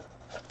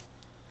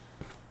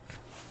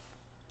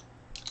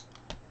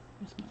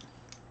 Where's my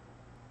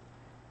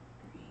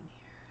green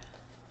here?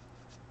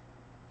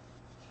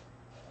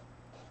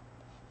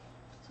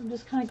 So I'm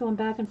just kind of going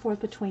back and forth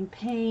between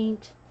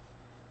paint,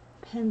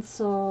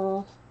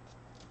 pencil,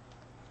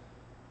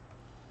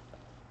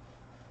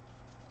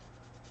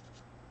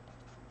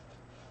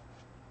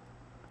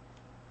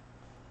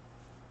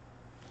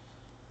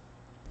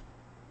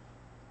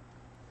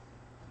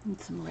 and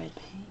some red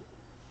paint.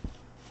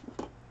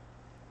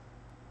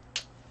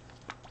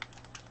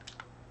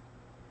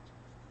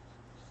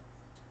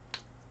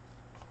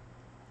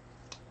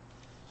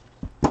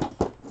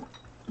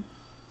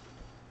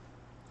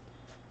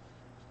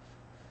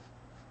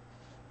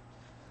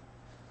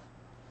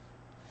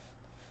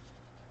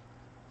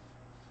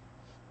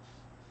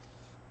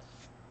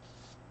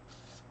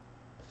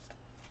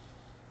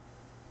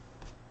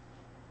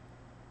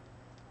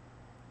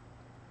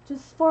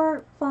 Just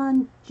for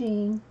fun,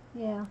 Jean.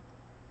 Yeah.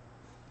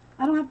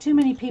 I don't have too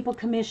many people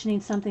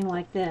commissioning something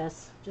like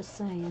this. Just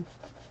saying.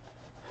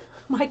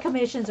 My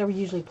commissions are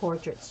usually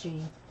portraits,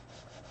 Jean.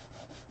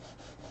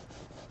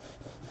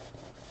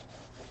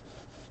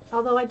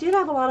 Although I did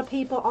have a lot of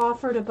people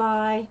offer to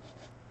buy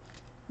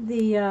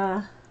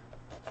the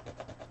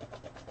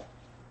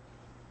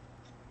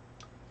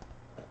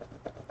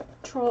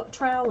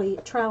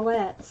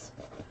trowelettes.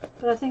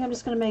 But I think I'm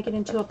just going to make it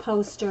into a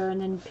poster,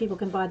 and then people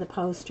can buy the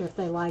poster if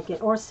they like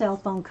it, or cell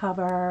phone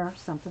cover, or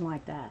something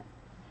like that.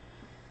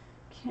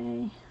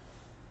 Okay.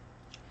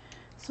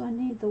 So I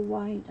need the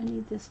white. I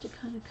need this to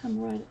kind of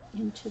come right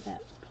into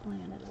that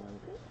planet a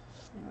little bit.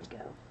 There we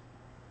go.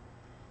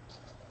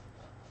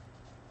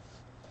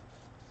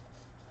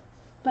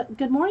 But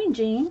good morning,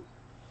 Jean.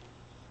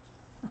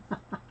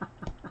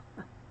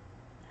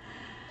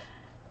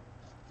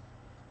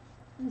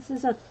 This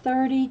is a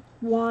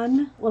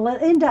 31, well,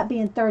 it'll end up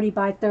being 30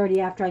 by 30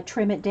 after I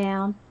trim it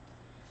down.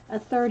 A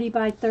 30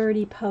 by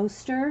 30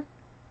 poster,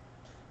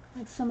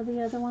 like some of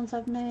the other ones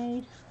I've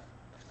made.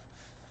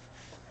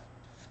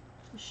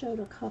 I showed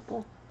a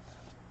couple.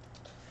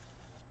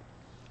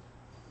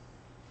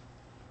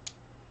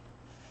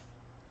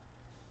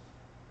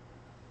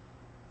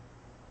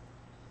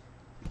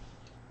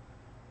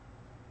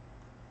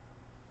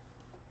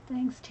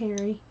 Thanks,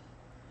 Terry.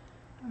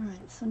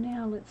 Alright, so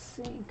now let's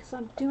see, because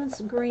I'm doing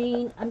some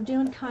green, I'm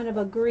doing kind of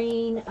a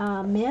green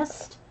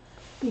mist,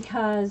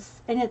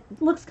 because, and it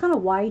looks kind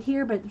of white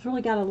here, but it's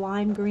really got a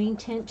lime green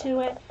tint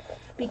to it,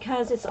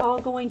 because it's all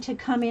going to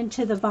come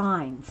into the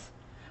vines,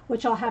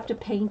 which I'll have to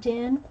paint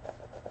in,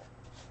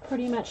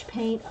 pretty much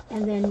paint,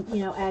 and then,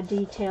 you know, add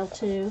detail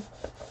to.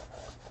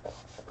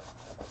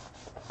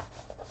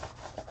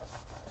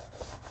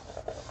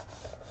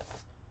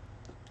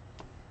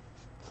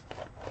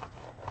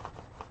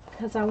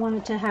 Because I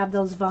wanted to have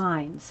those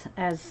vines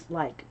as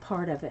like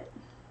part of it.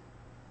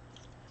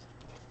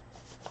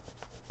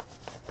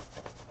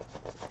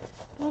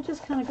 I'll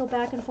just kind of go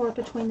back and forth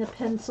between the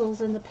pencils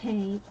and the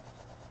paint.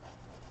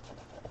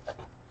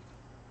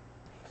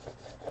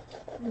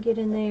 And get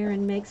in there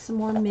and make some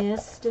more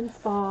mist and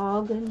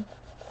fog and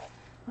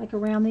like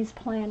around these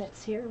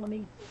planets here. Let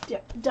me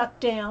duck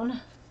down.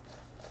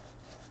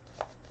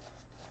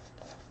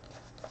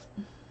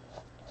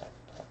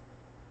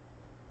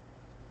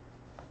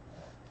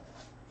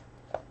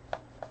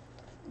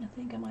 I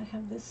think I might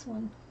have this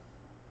one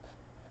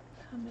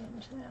come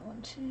into that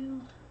one too.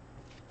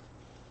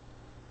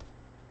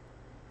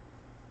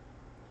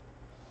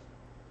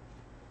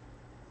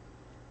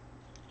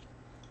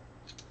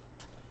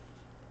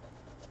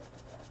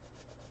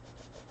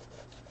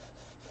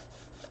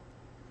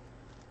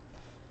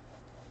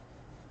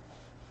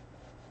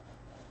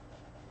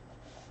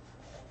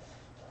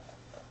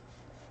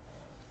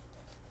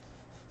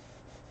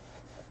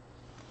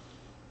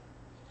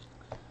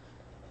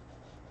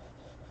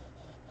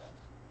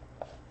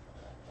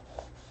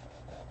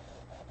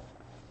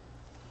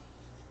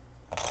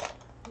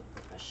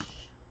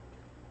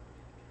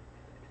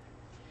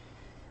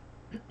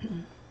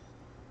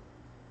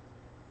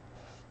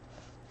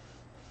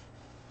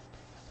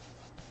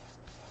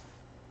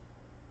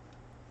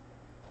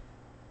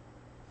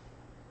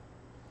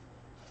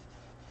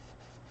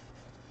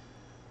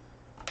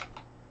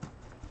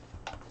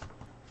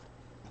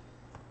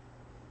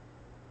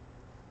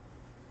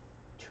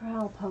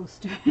 trowel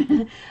poster.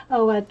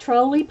 Oh, a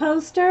trolley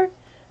poster.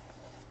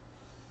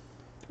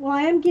 Well,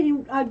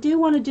 I do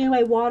want to do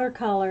a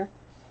watercolor.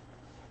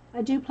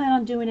 I do plan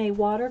on doing a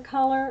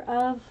watercolor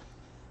of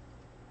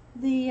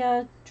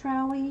the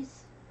trowelettes.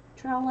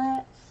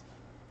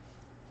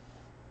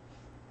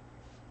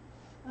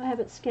 I have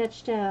it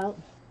sketched out.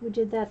 We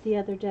did that the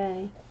other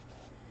day.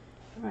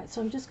 Alright,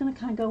 so I'm just going to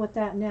kind of go with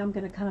that. Now I'm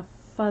going to kind of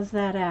fuzz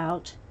that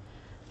out.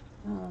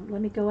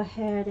 Let me go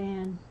ahead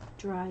and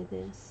dry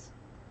this.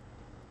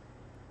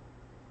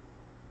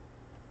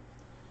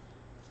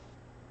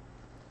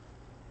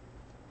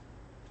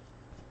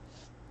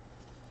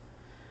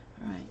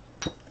 Alright,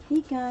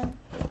 heat gun.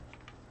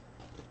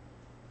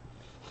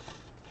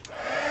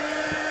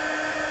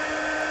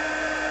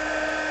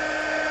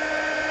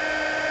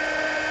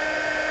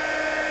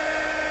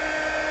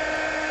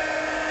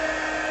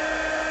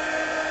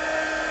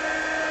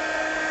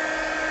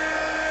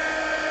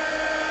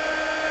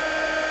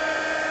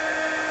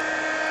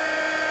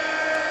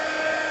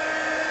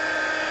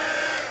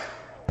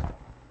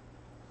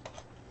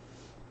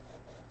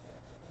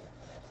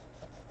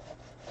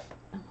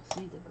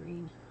 See the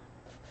green.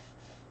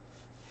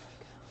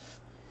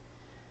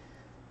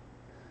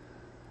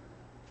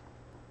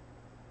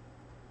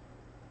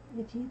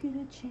 If you get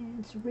a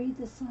chance, read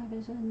the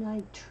Silence of the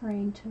Night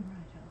Train to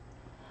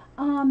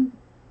Rhino.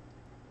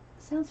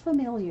 Sounds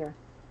familiar.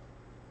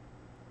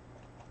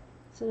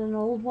 Is it an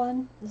old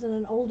one? Is it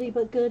an oldie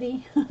but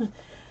goodie?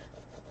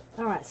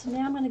 Alright, so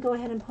now I'm going to go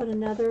ahead and put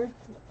another,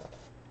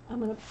 I'm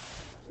going to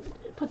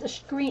put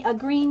a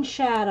green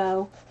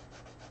shadow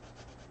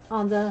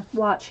on the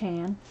watch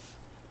hand,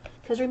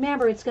 because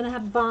remember it's going to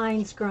have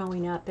vines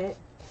growing up it.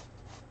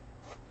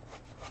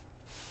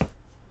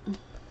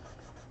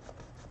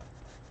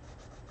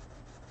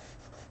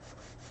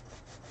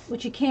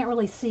 Which you can't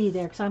really see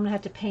there because I'm going to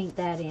have to paint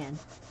that in.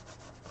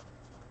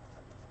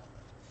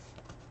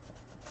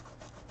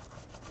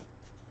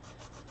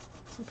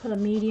 So put a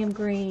medium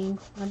green.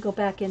 I'll go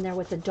back in there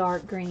with the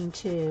dark green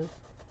too.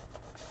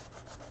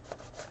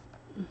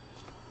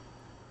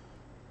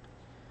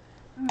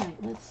 Alright,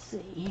 let's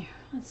see.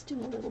 Let's do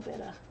a little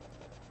bit of...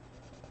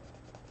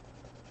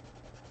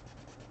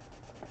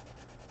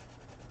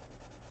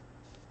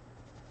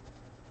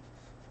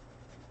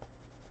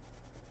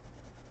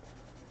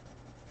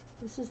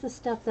 This is the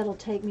stuff that'll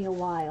take me a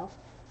while.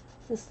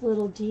 This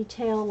little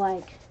detail,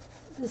 like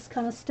this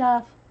kind of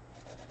stuff.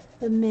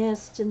 The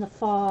mist and the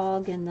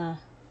fog and the...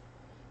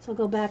 So I'll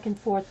go back and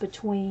forth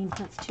between...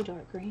 That's too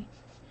dark green.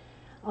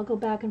 I'll go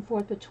back and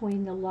forth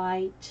between the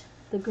light,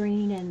 the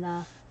green, and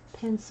the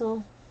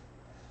pencil.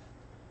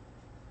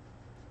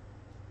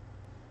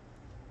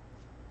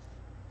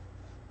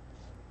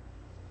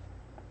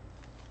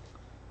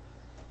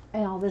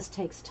 And all this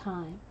takes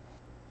time.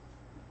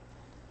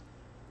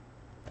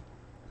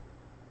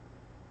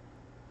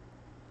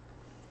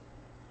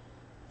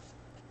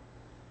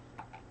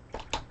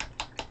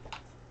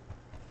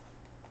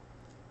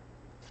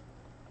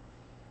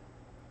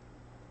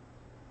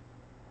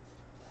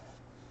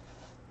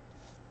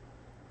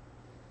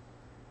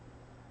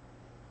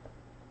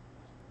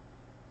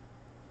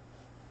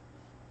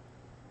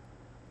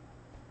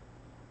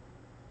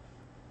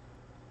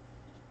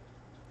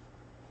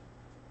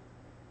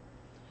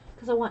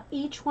 Because I want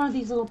each one of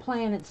these little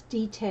planets'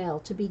 detail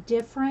to be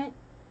different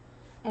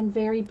and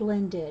very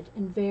blended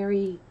and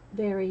very,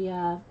 very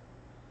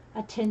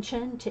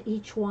attention to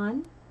each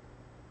one.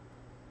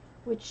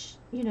 Which,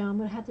 you know, I'm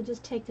going to have to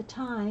just take the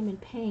time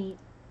and paint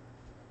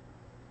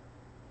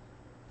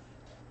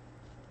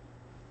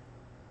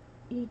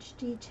each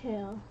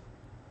detail.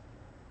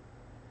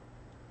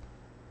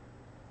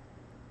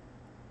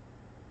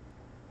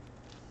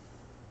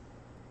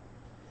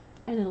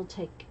 And it'll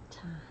take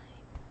time.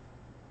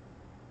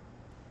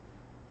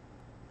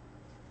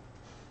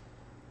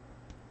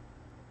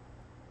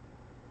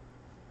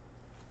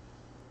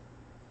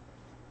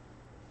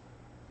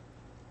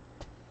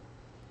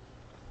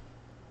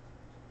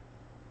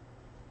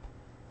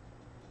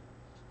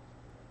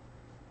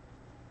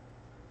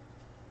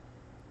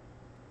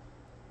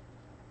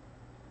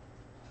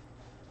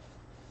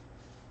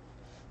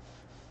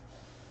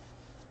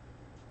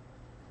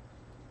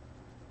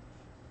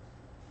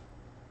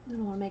 Then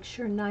I want to make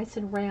sure nice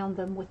and round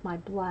them with my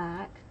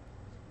black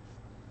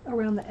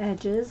around the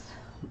edges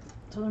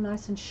so they're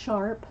nice and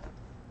sharp.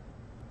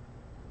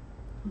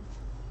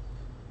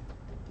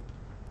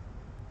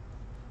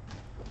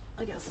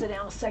 I gotta sit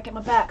down a second,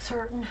 my back's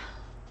hurting.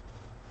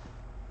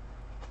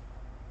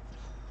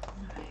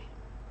 Alright.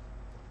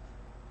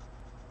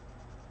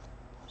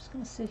 I'm just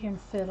gonna sit here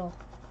and fiddle.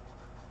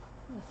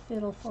 I'm gonna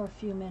fiddle for a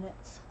few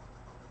minutes.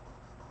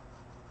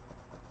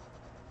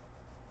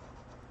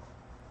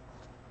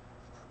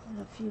 And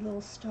a few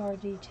little star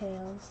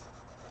details.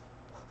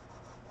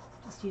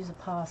 Just use a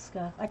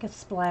Posca. I could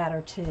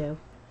splatter too,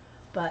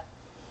 but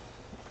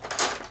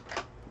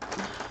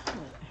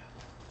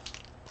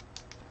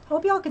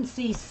hope y'all can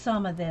see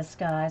some of this,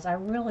 guys. I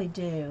really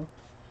do.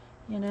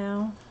 You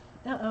know?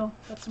 Uh-oh,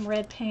 got some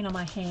red paint on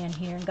my hand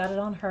here and got it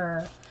on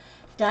her.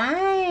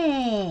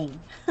 Dang!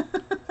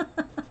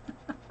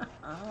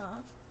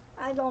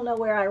 I don't know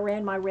where I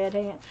ran my red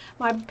hand,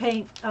 my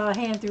paint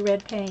hand through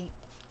red paint.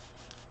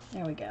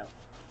 There we go.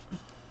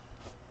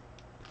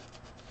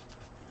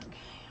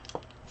 Okay.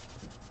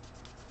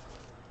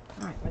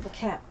 All right, where'd the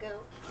cap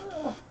go?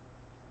 Ugh.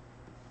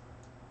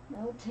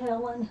 No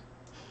telling.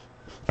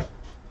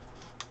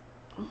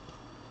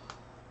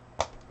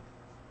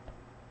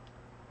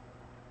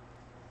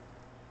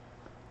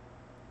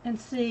 And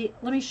see,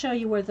 let me show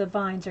you where the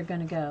vines are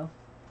going to go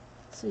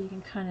so you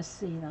can kind of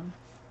see them.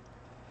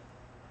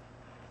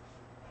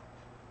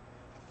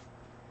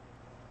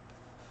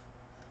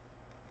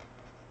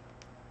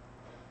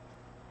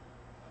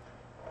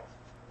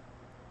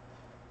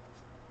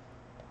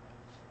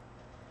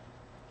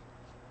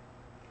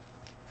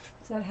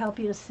 Does that help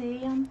you to see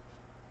them?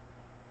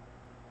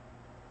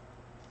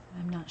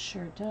 I'm not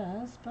sure it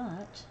does,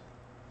 but...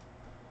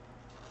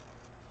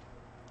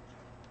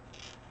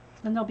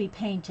 And they'll be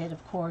painted,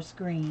 of course,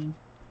 green.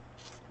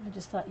 I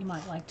just thought you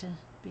might like to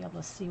be able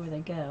to see where they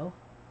go.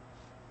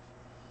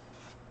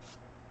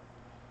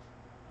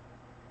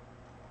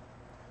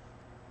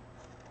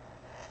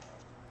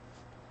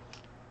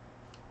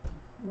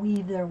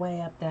 Weave their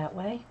way up that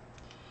way.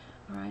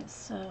 All right,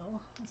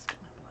 so let's get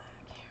my black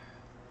here.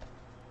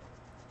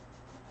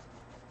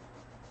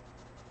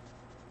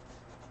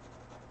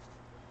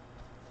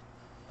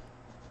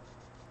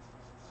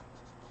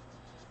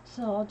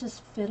 So I'll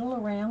just fiddle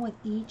around with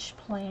each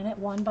planet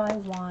one by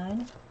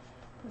one.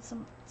 Put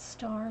some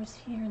stars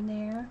here and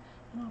there,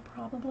 and I'll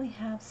probably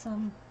have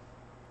some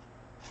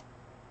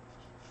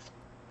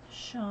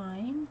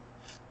shine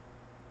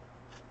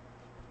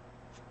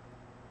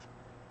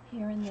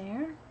here and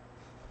there.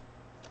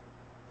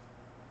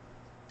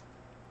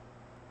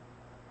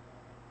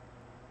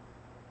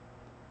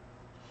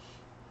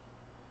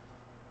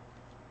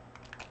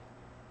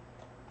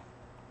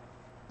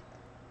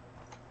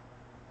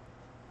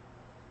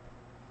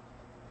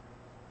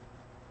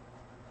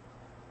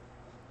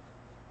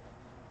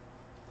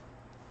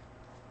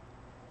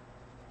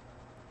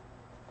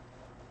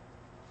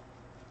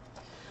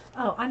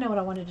 Oh, I know what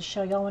I wanted to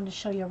show you. I wanted to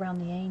show you around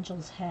the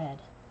angel's head.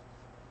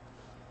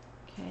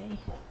 Okay.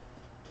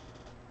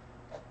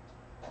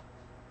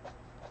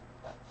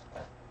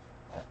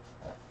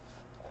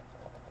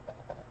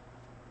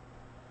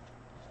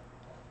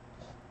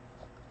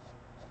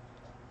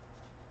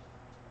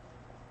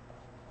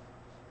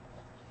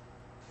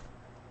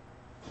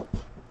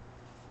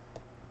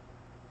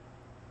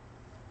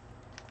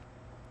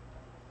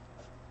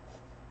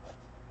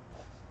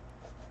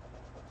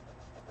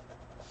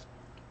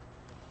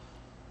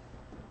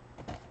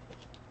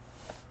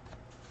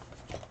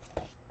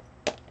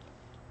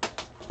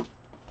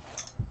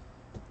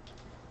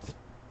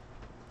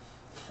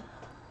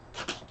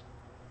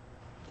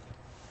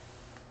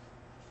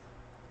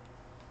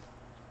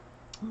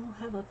 I'll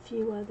have a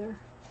few other.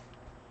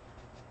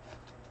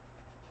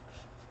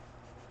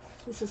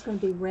 This is going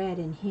to be red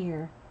in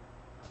here.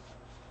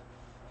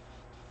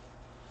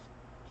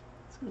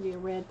 It's going to be a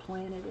red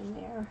planet in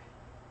there.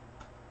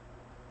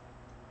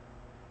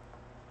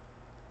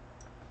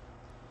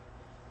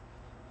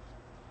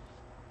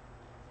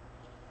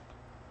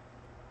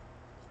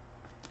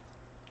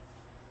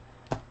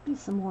 Be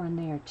some more in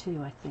there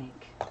too, I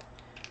think. All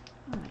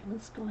right,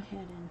 let's go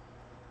ahead and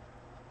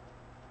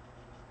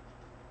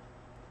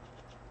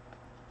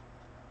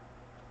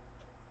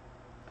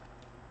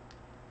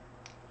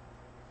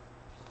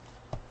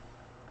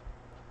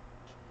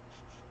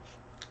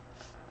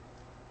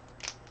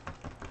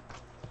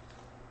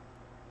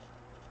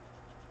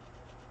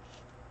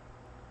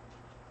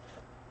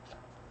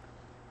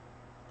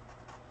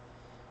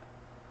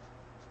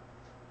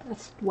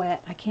that's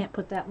wet. I can't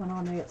put that one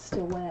on there. It's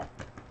still wet.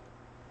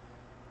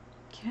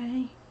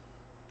 Okay.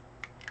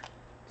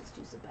 Just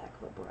use the back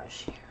of a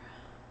brush here.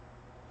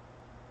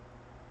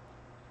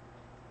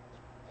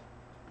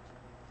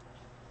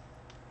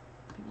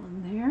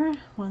 One there,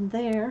 one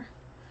there.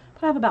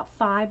 Probably have about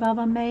 5 of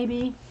them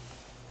maybe.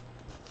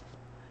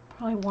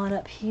 Probably one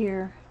up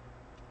here.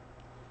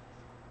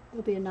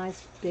 Will be a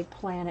nice big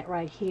planet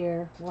right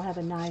here. We'll have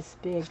a nice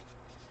big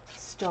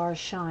star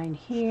shine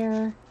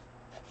here.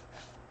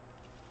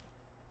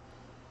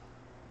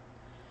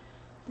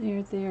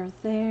 There, there,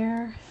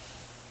 there.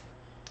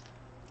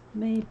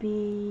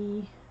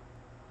 Maybe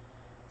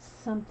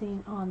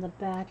something on the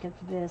back of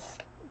this.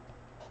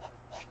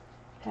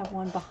 Have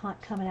one behind,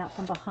 coming out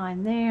from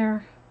behind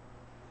there.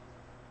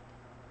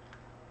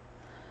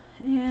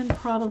 And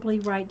probably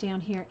right down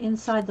here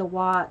inside the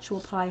watch we'll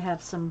probably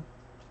have something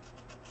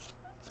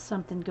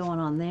going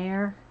on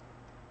there.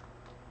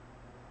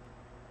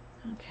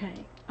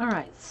 Okay, all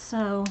right,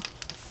 so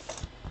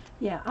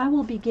yeah, I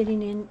will be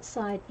getting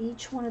inside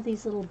each one of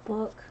these little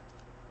book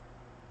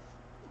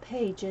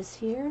pages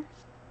here,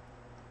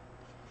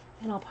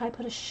 and I'll probably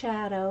put a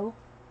shadow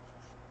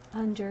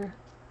under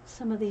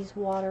some of these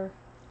water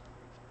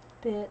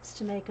bits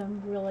to make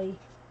them really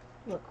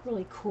look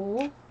really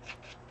cool.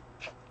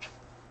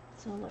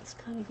 So let's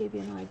kind of give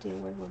you an idea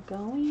where we're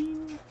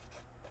going.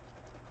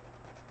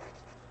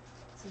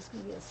 This is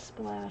going to be a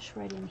splash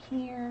right in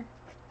here.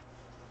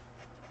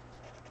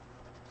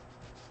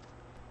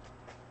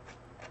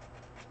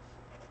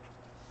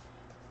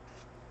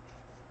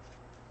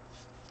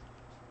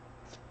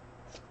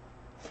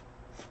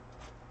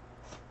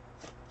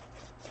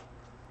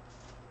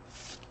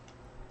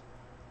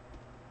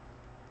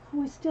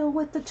 we still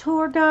with the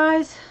tour,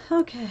 guys?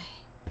 Okay.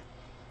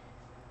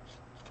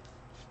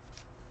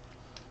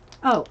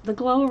 Oh, the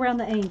glow around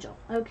the angel.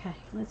 Okay,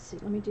 let's see.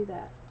 Let me do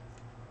that.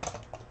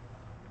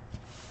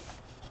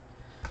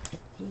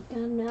 Heat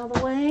gun out of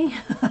the way.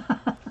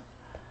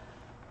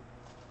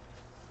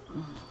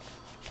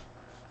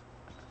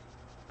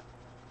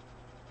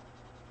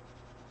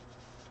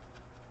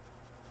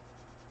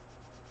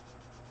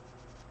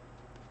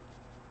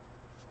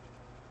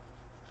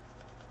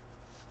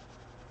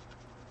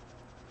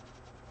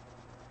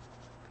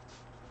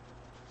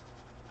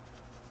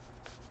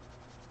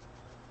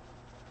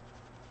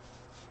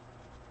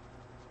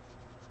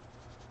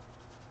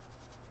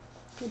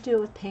 Could do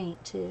it with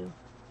paint too.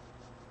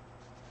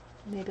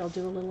 Maybe I'll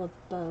do a little of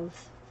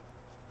both.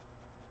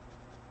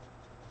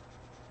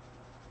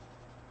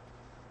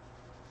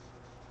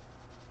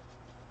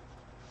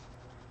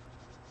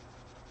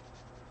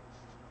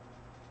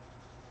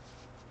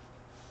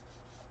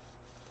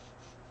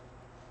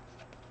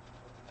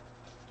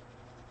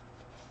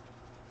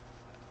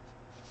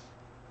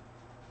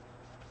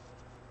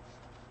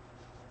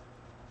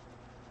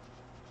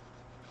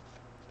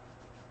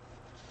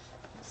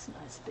 That's a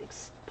nice big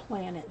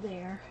planet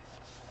there.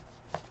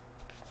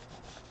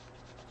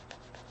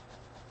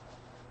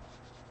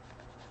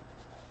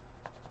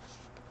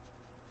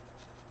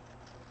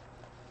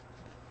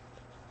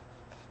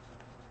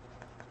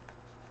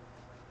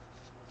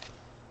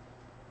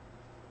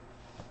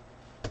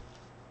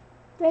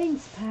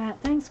 Thanks, Pat.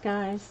 Thanks,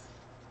 guys.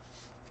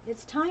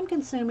 It's time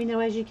consuming, though,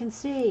 as you can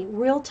see.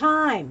 Real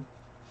time.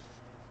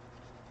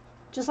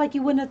 Just like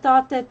you wouldn't have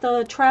thought that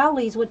the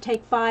trowelies would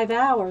take 5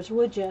 hours,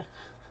 would you?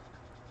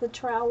 The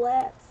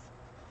trowelettes.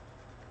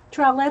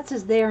 Trowelettes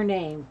is their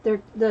name.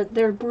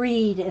 Their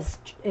breed is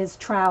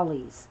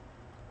trowelies.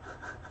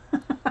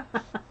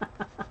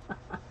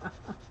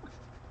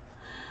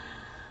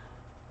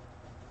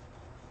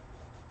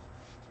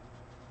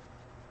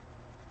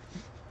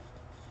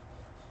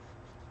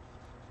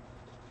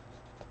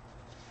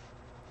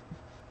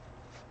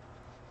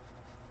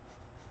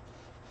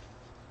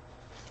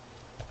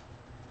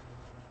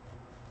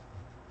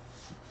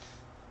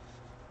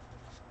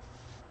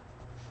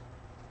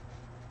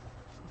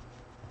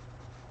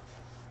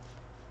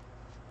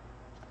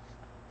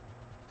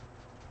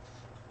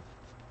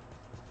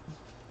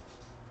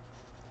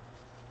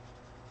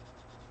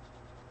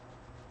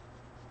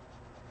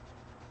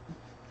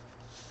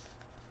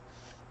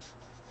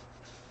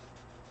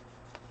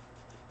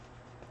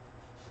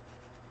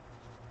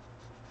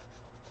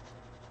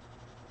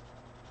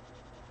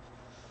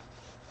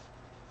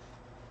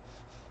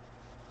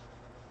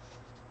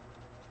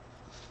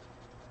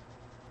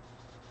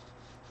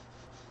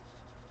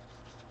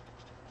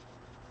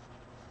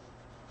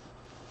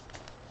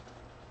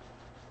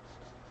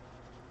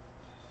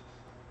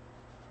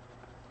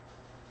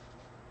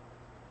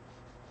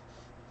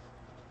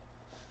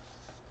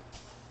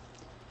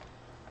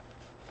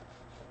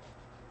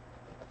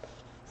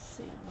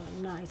 See, I want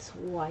a nice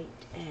white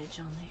edge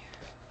on there.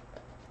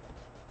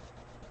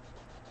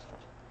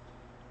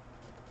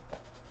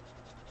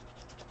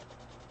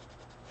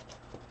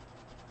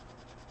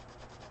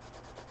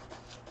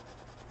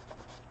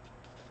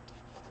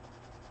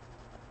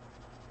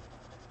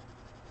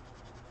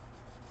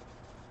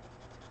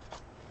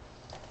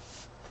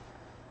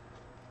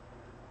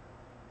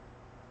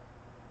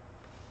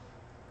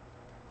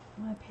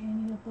 My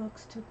painting of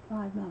books took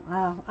 5 months.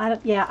 Wow.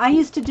 Yeah, I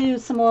used to do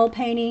some oil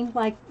painting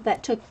like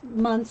that took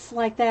months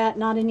like that.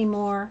 Not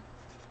anymore.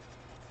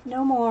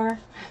 No more.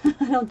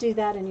 I don't do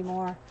that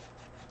anymore.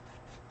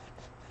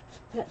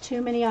 Got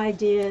too many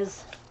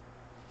ideas.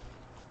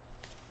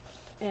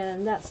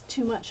 And that's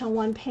too much on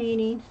one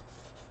painting.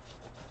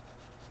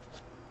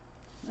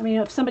 I mean,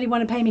 if somebody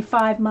wanted to pay me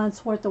 5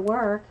 months worth of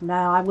work,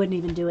 no, I wouldn't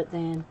even do it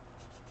then.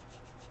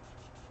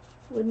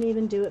 Wouldn't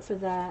even do it for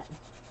that.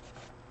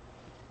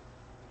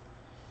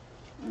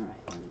 Alright,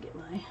 let me get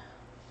my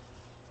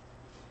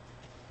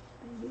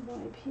baby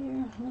wipe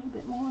here a little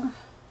bit more.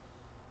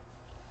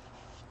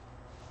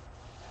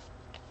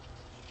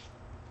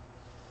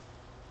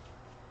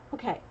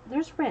 Okay,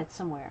 there's red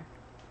somewhere.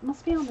 It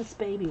must be on this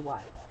baby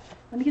wipe.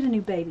 Let me get a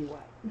new baby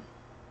wipe.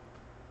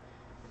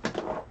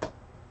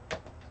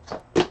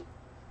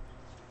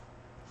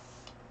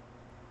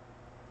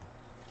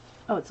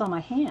 Oh, it's on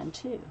my hand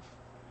too.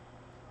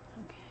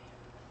 Okay.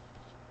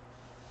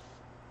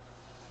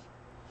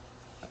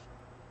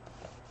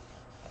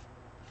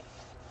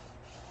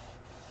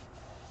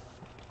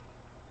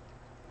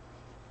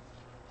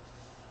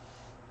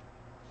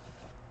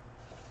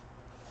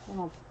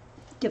 I'll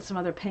get some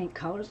other paint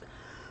colors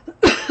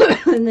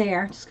in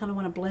there. Just kind of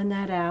want to blend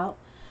that out.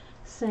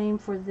 Same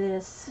for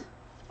this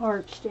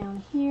arch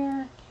down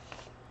here.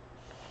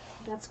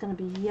 That's going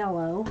to be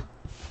yellow.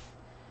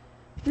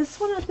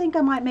 This one I think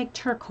I might make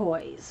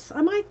turquoise.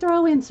 I might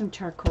throw in some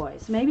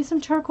turquoise. Maybe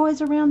some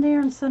turquoise around there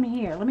and some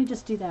here. Let me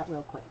just do that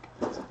real quick.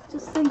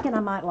 Just thinking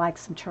I might like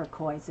some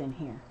turquoise in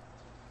here.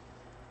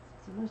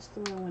 So let's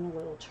throw in a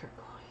little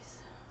turquoise.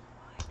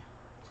 Why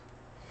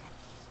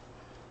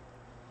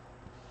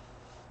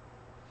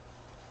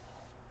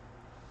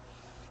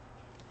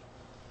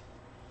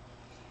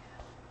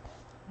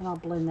And I'll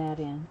blend that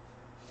in.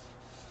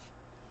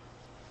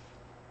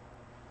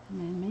 And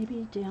then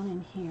maybe down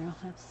in here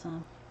I'll have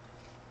some.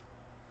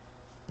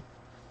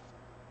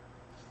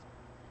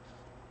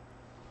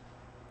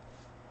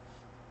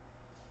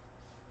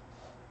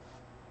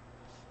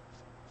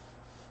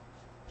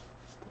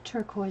 The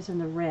turquoise and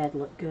the red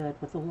look good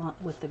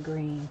with the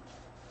green.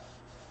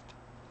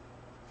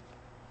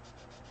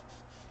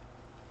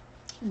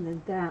 And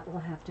then that will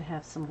have to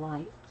have some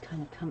light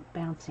kind of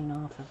bouncing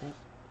off of it.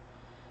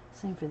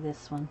 Same for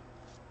this one.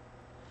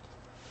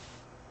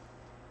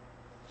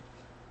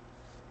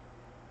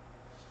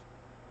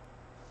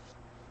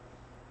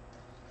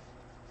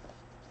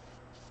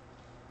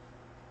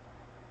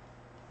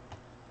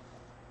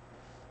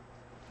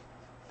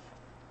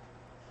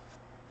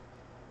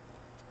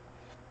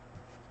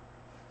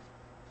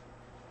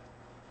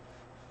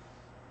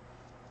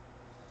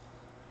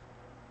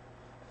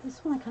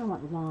 This one I kind of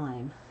want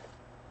lime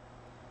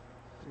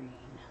green.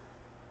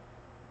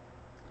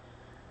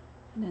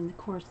 And then of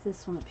course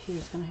this one up here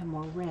is going to have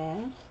more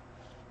red.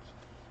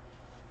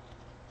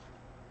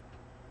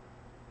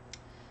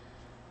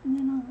 And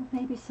then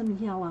maybe some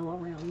yellow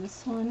around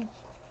this one.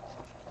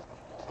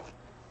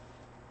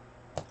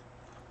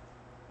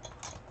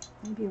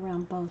 Maybe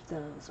around both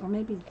those, or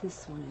maybe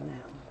this one and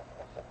that one.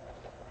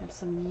 Have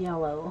some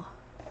yellow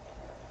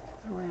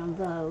around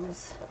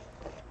those.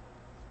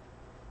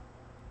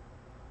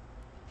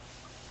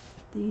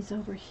 These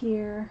over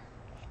here.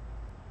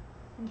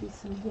 Maybe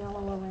some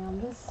yellow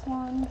around this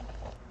one.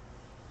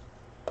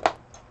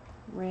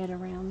 Red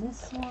around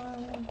this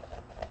one.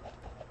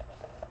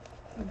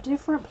 They're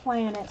different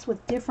planets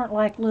with different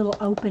like little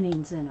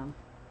openings in them.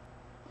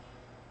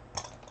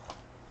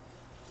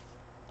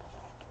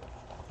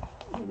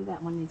 Maybe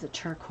that one needs a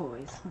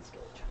turquoise. Let's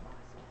get a turquoise.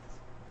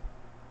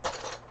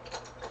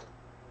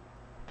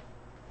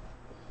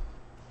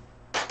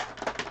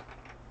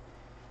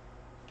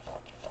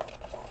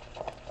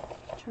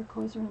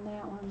 Turquoise are in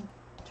that one.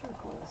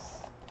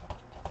 Turquoise.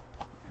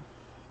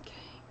 Okay.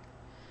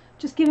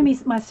 Just giving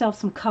myself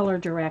some color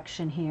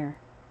direction here.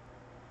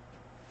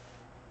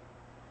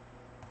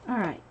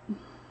 Alright.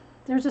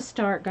 There's a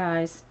start,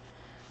 guys.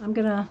 I'm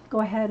going to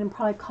go ahead and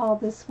probably call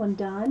this one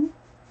done.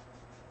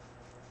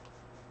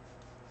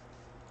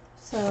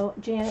 So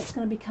Janet's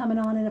going to be coming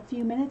on in a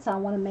few minutes. I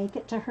want to make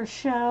it to her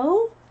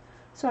show.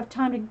 So I have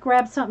time to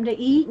grab something to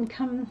eat and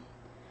come.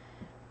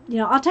 You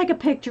know, I'll take a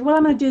picture. What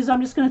I'm going to do is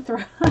I'm going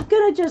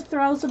to just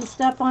throw some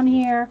stuff on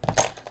here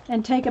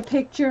and take a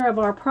picture of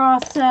our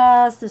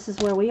process. This is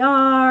where we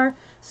are,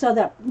 so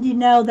that you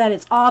know that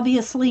it's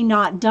obviously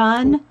not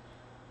done,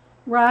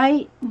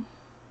 right?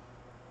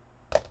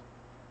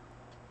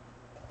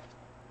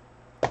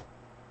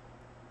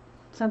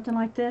 Something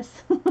like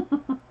this.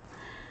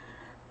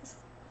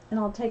 And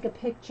I'll take a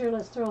picture.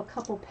 Let's throw a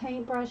couple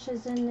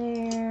paintbrushes in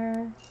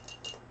there,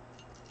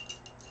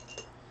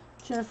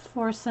 just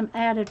for some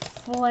added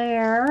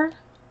flair.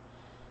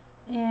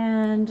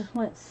 And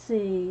let's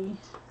see,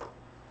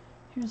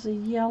 here's a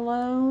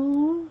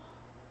yellow.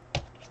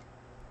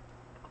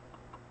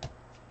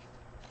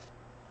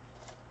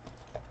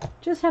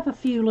 Just have a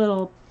few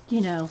little,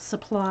 you know,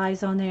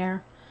 supplies on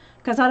there,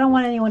 because I don't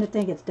want anyone to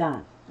think it's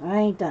done. I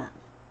ain't done.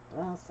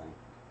 I'll say.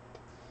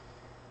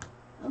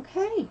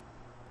 Okay,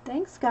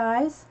 thanks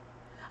guys.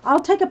 I'll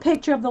take a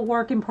picture of the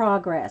work in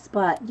progress,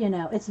 but you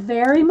know, it's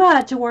very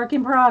much a work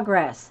in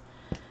progress.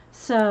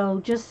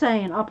 So just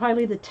saying, I'll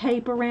probably leave the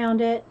tape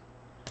around it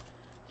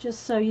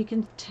just so you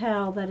can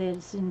tell that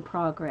it's in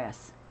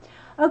progress.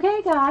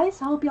 Okay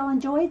guys, I hope y'all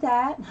enjoyed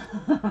that.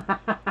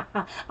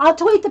 I'll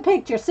tweet the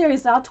picture,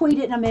 seriously, I'll tweet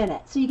it in a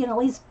minute, so you can at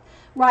least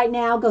right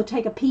now go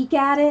take a peek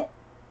at it.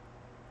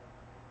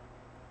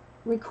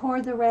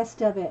 Record the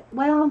rest of it.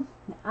 Well,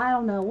 I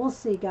don't know, we'll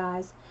see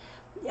guys.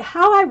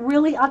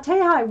 I'll tell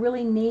you how I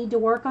really need to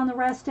work on the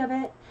rest of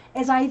it,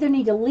 is I either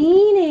need to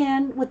lean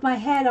in with my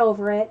head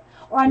over it,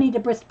 or I need to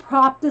just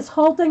prop this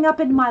whole thing up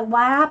in my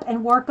lap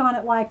and work on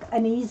it like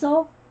an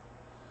easel.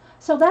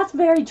 So that's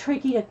very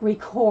tricky to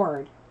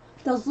record.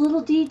 Those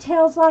little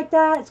details like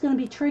that, it's going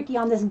to be tricky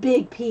on this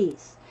big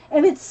piece.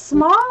 If it's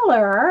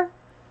smaller,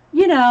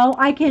 you know,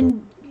 I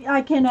can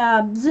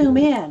zoom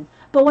in.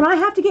 But when I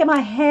have to get my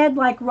head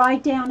like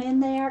right down in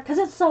there, because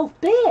it's so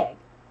big.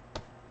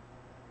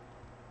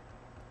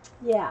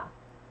 Yeah.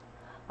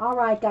 All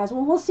right, guys.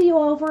 Well, we'll see you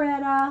over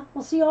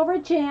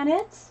at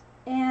Janet's.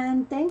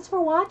 And thanks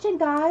for watching,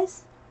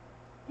 guys.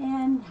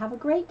 And have a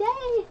great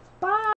day. Bye.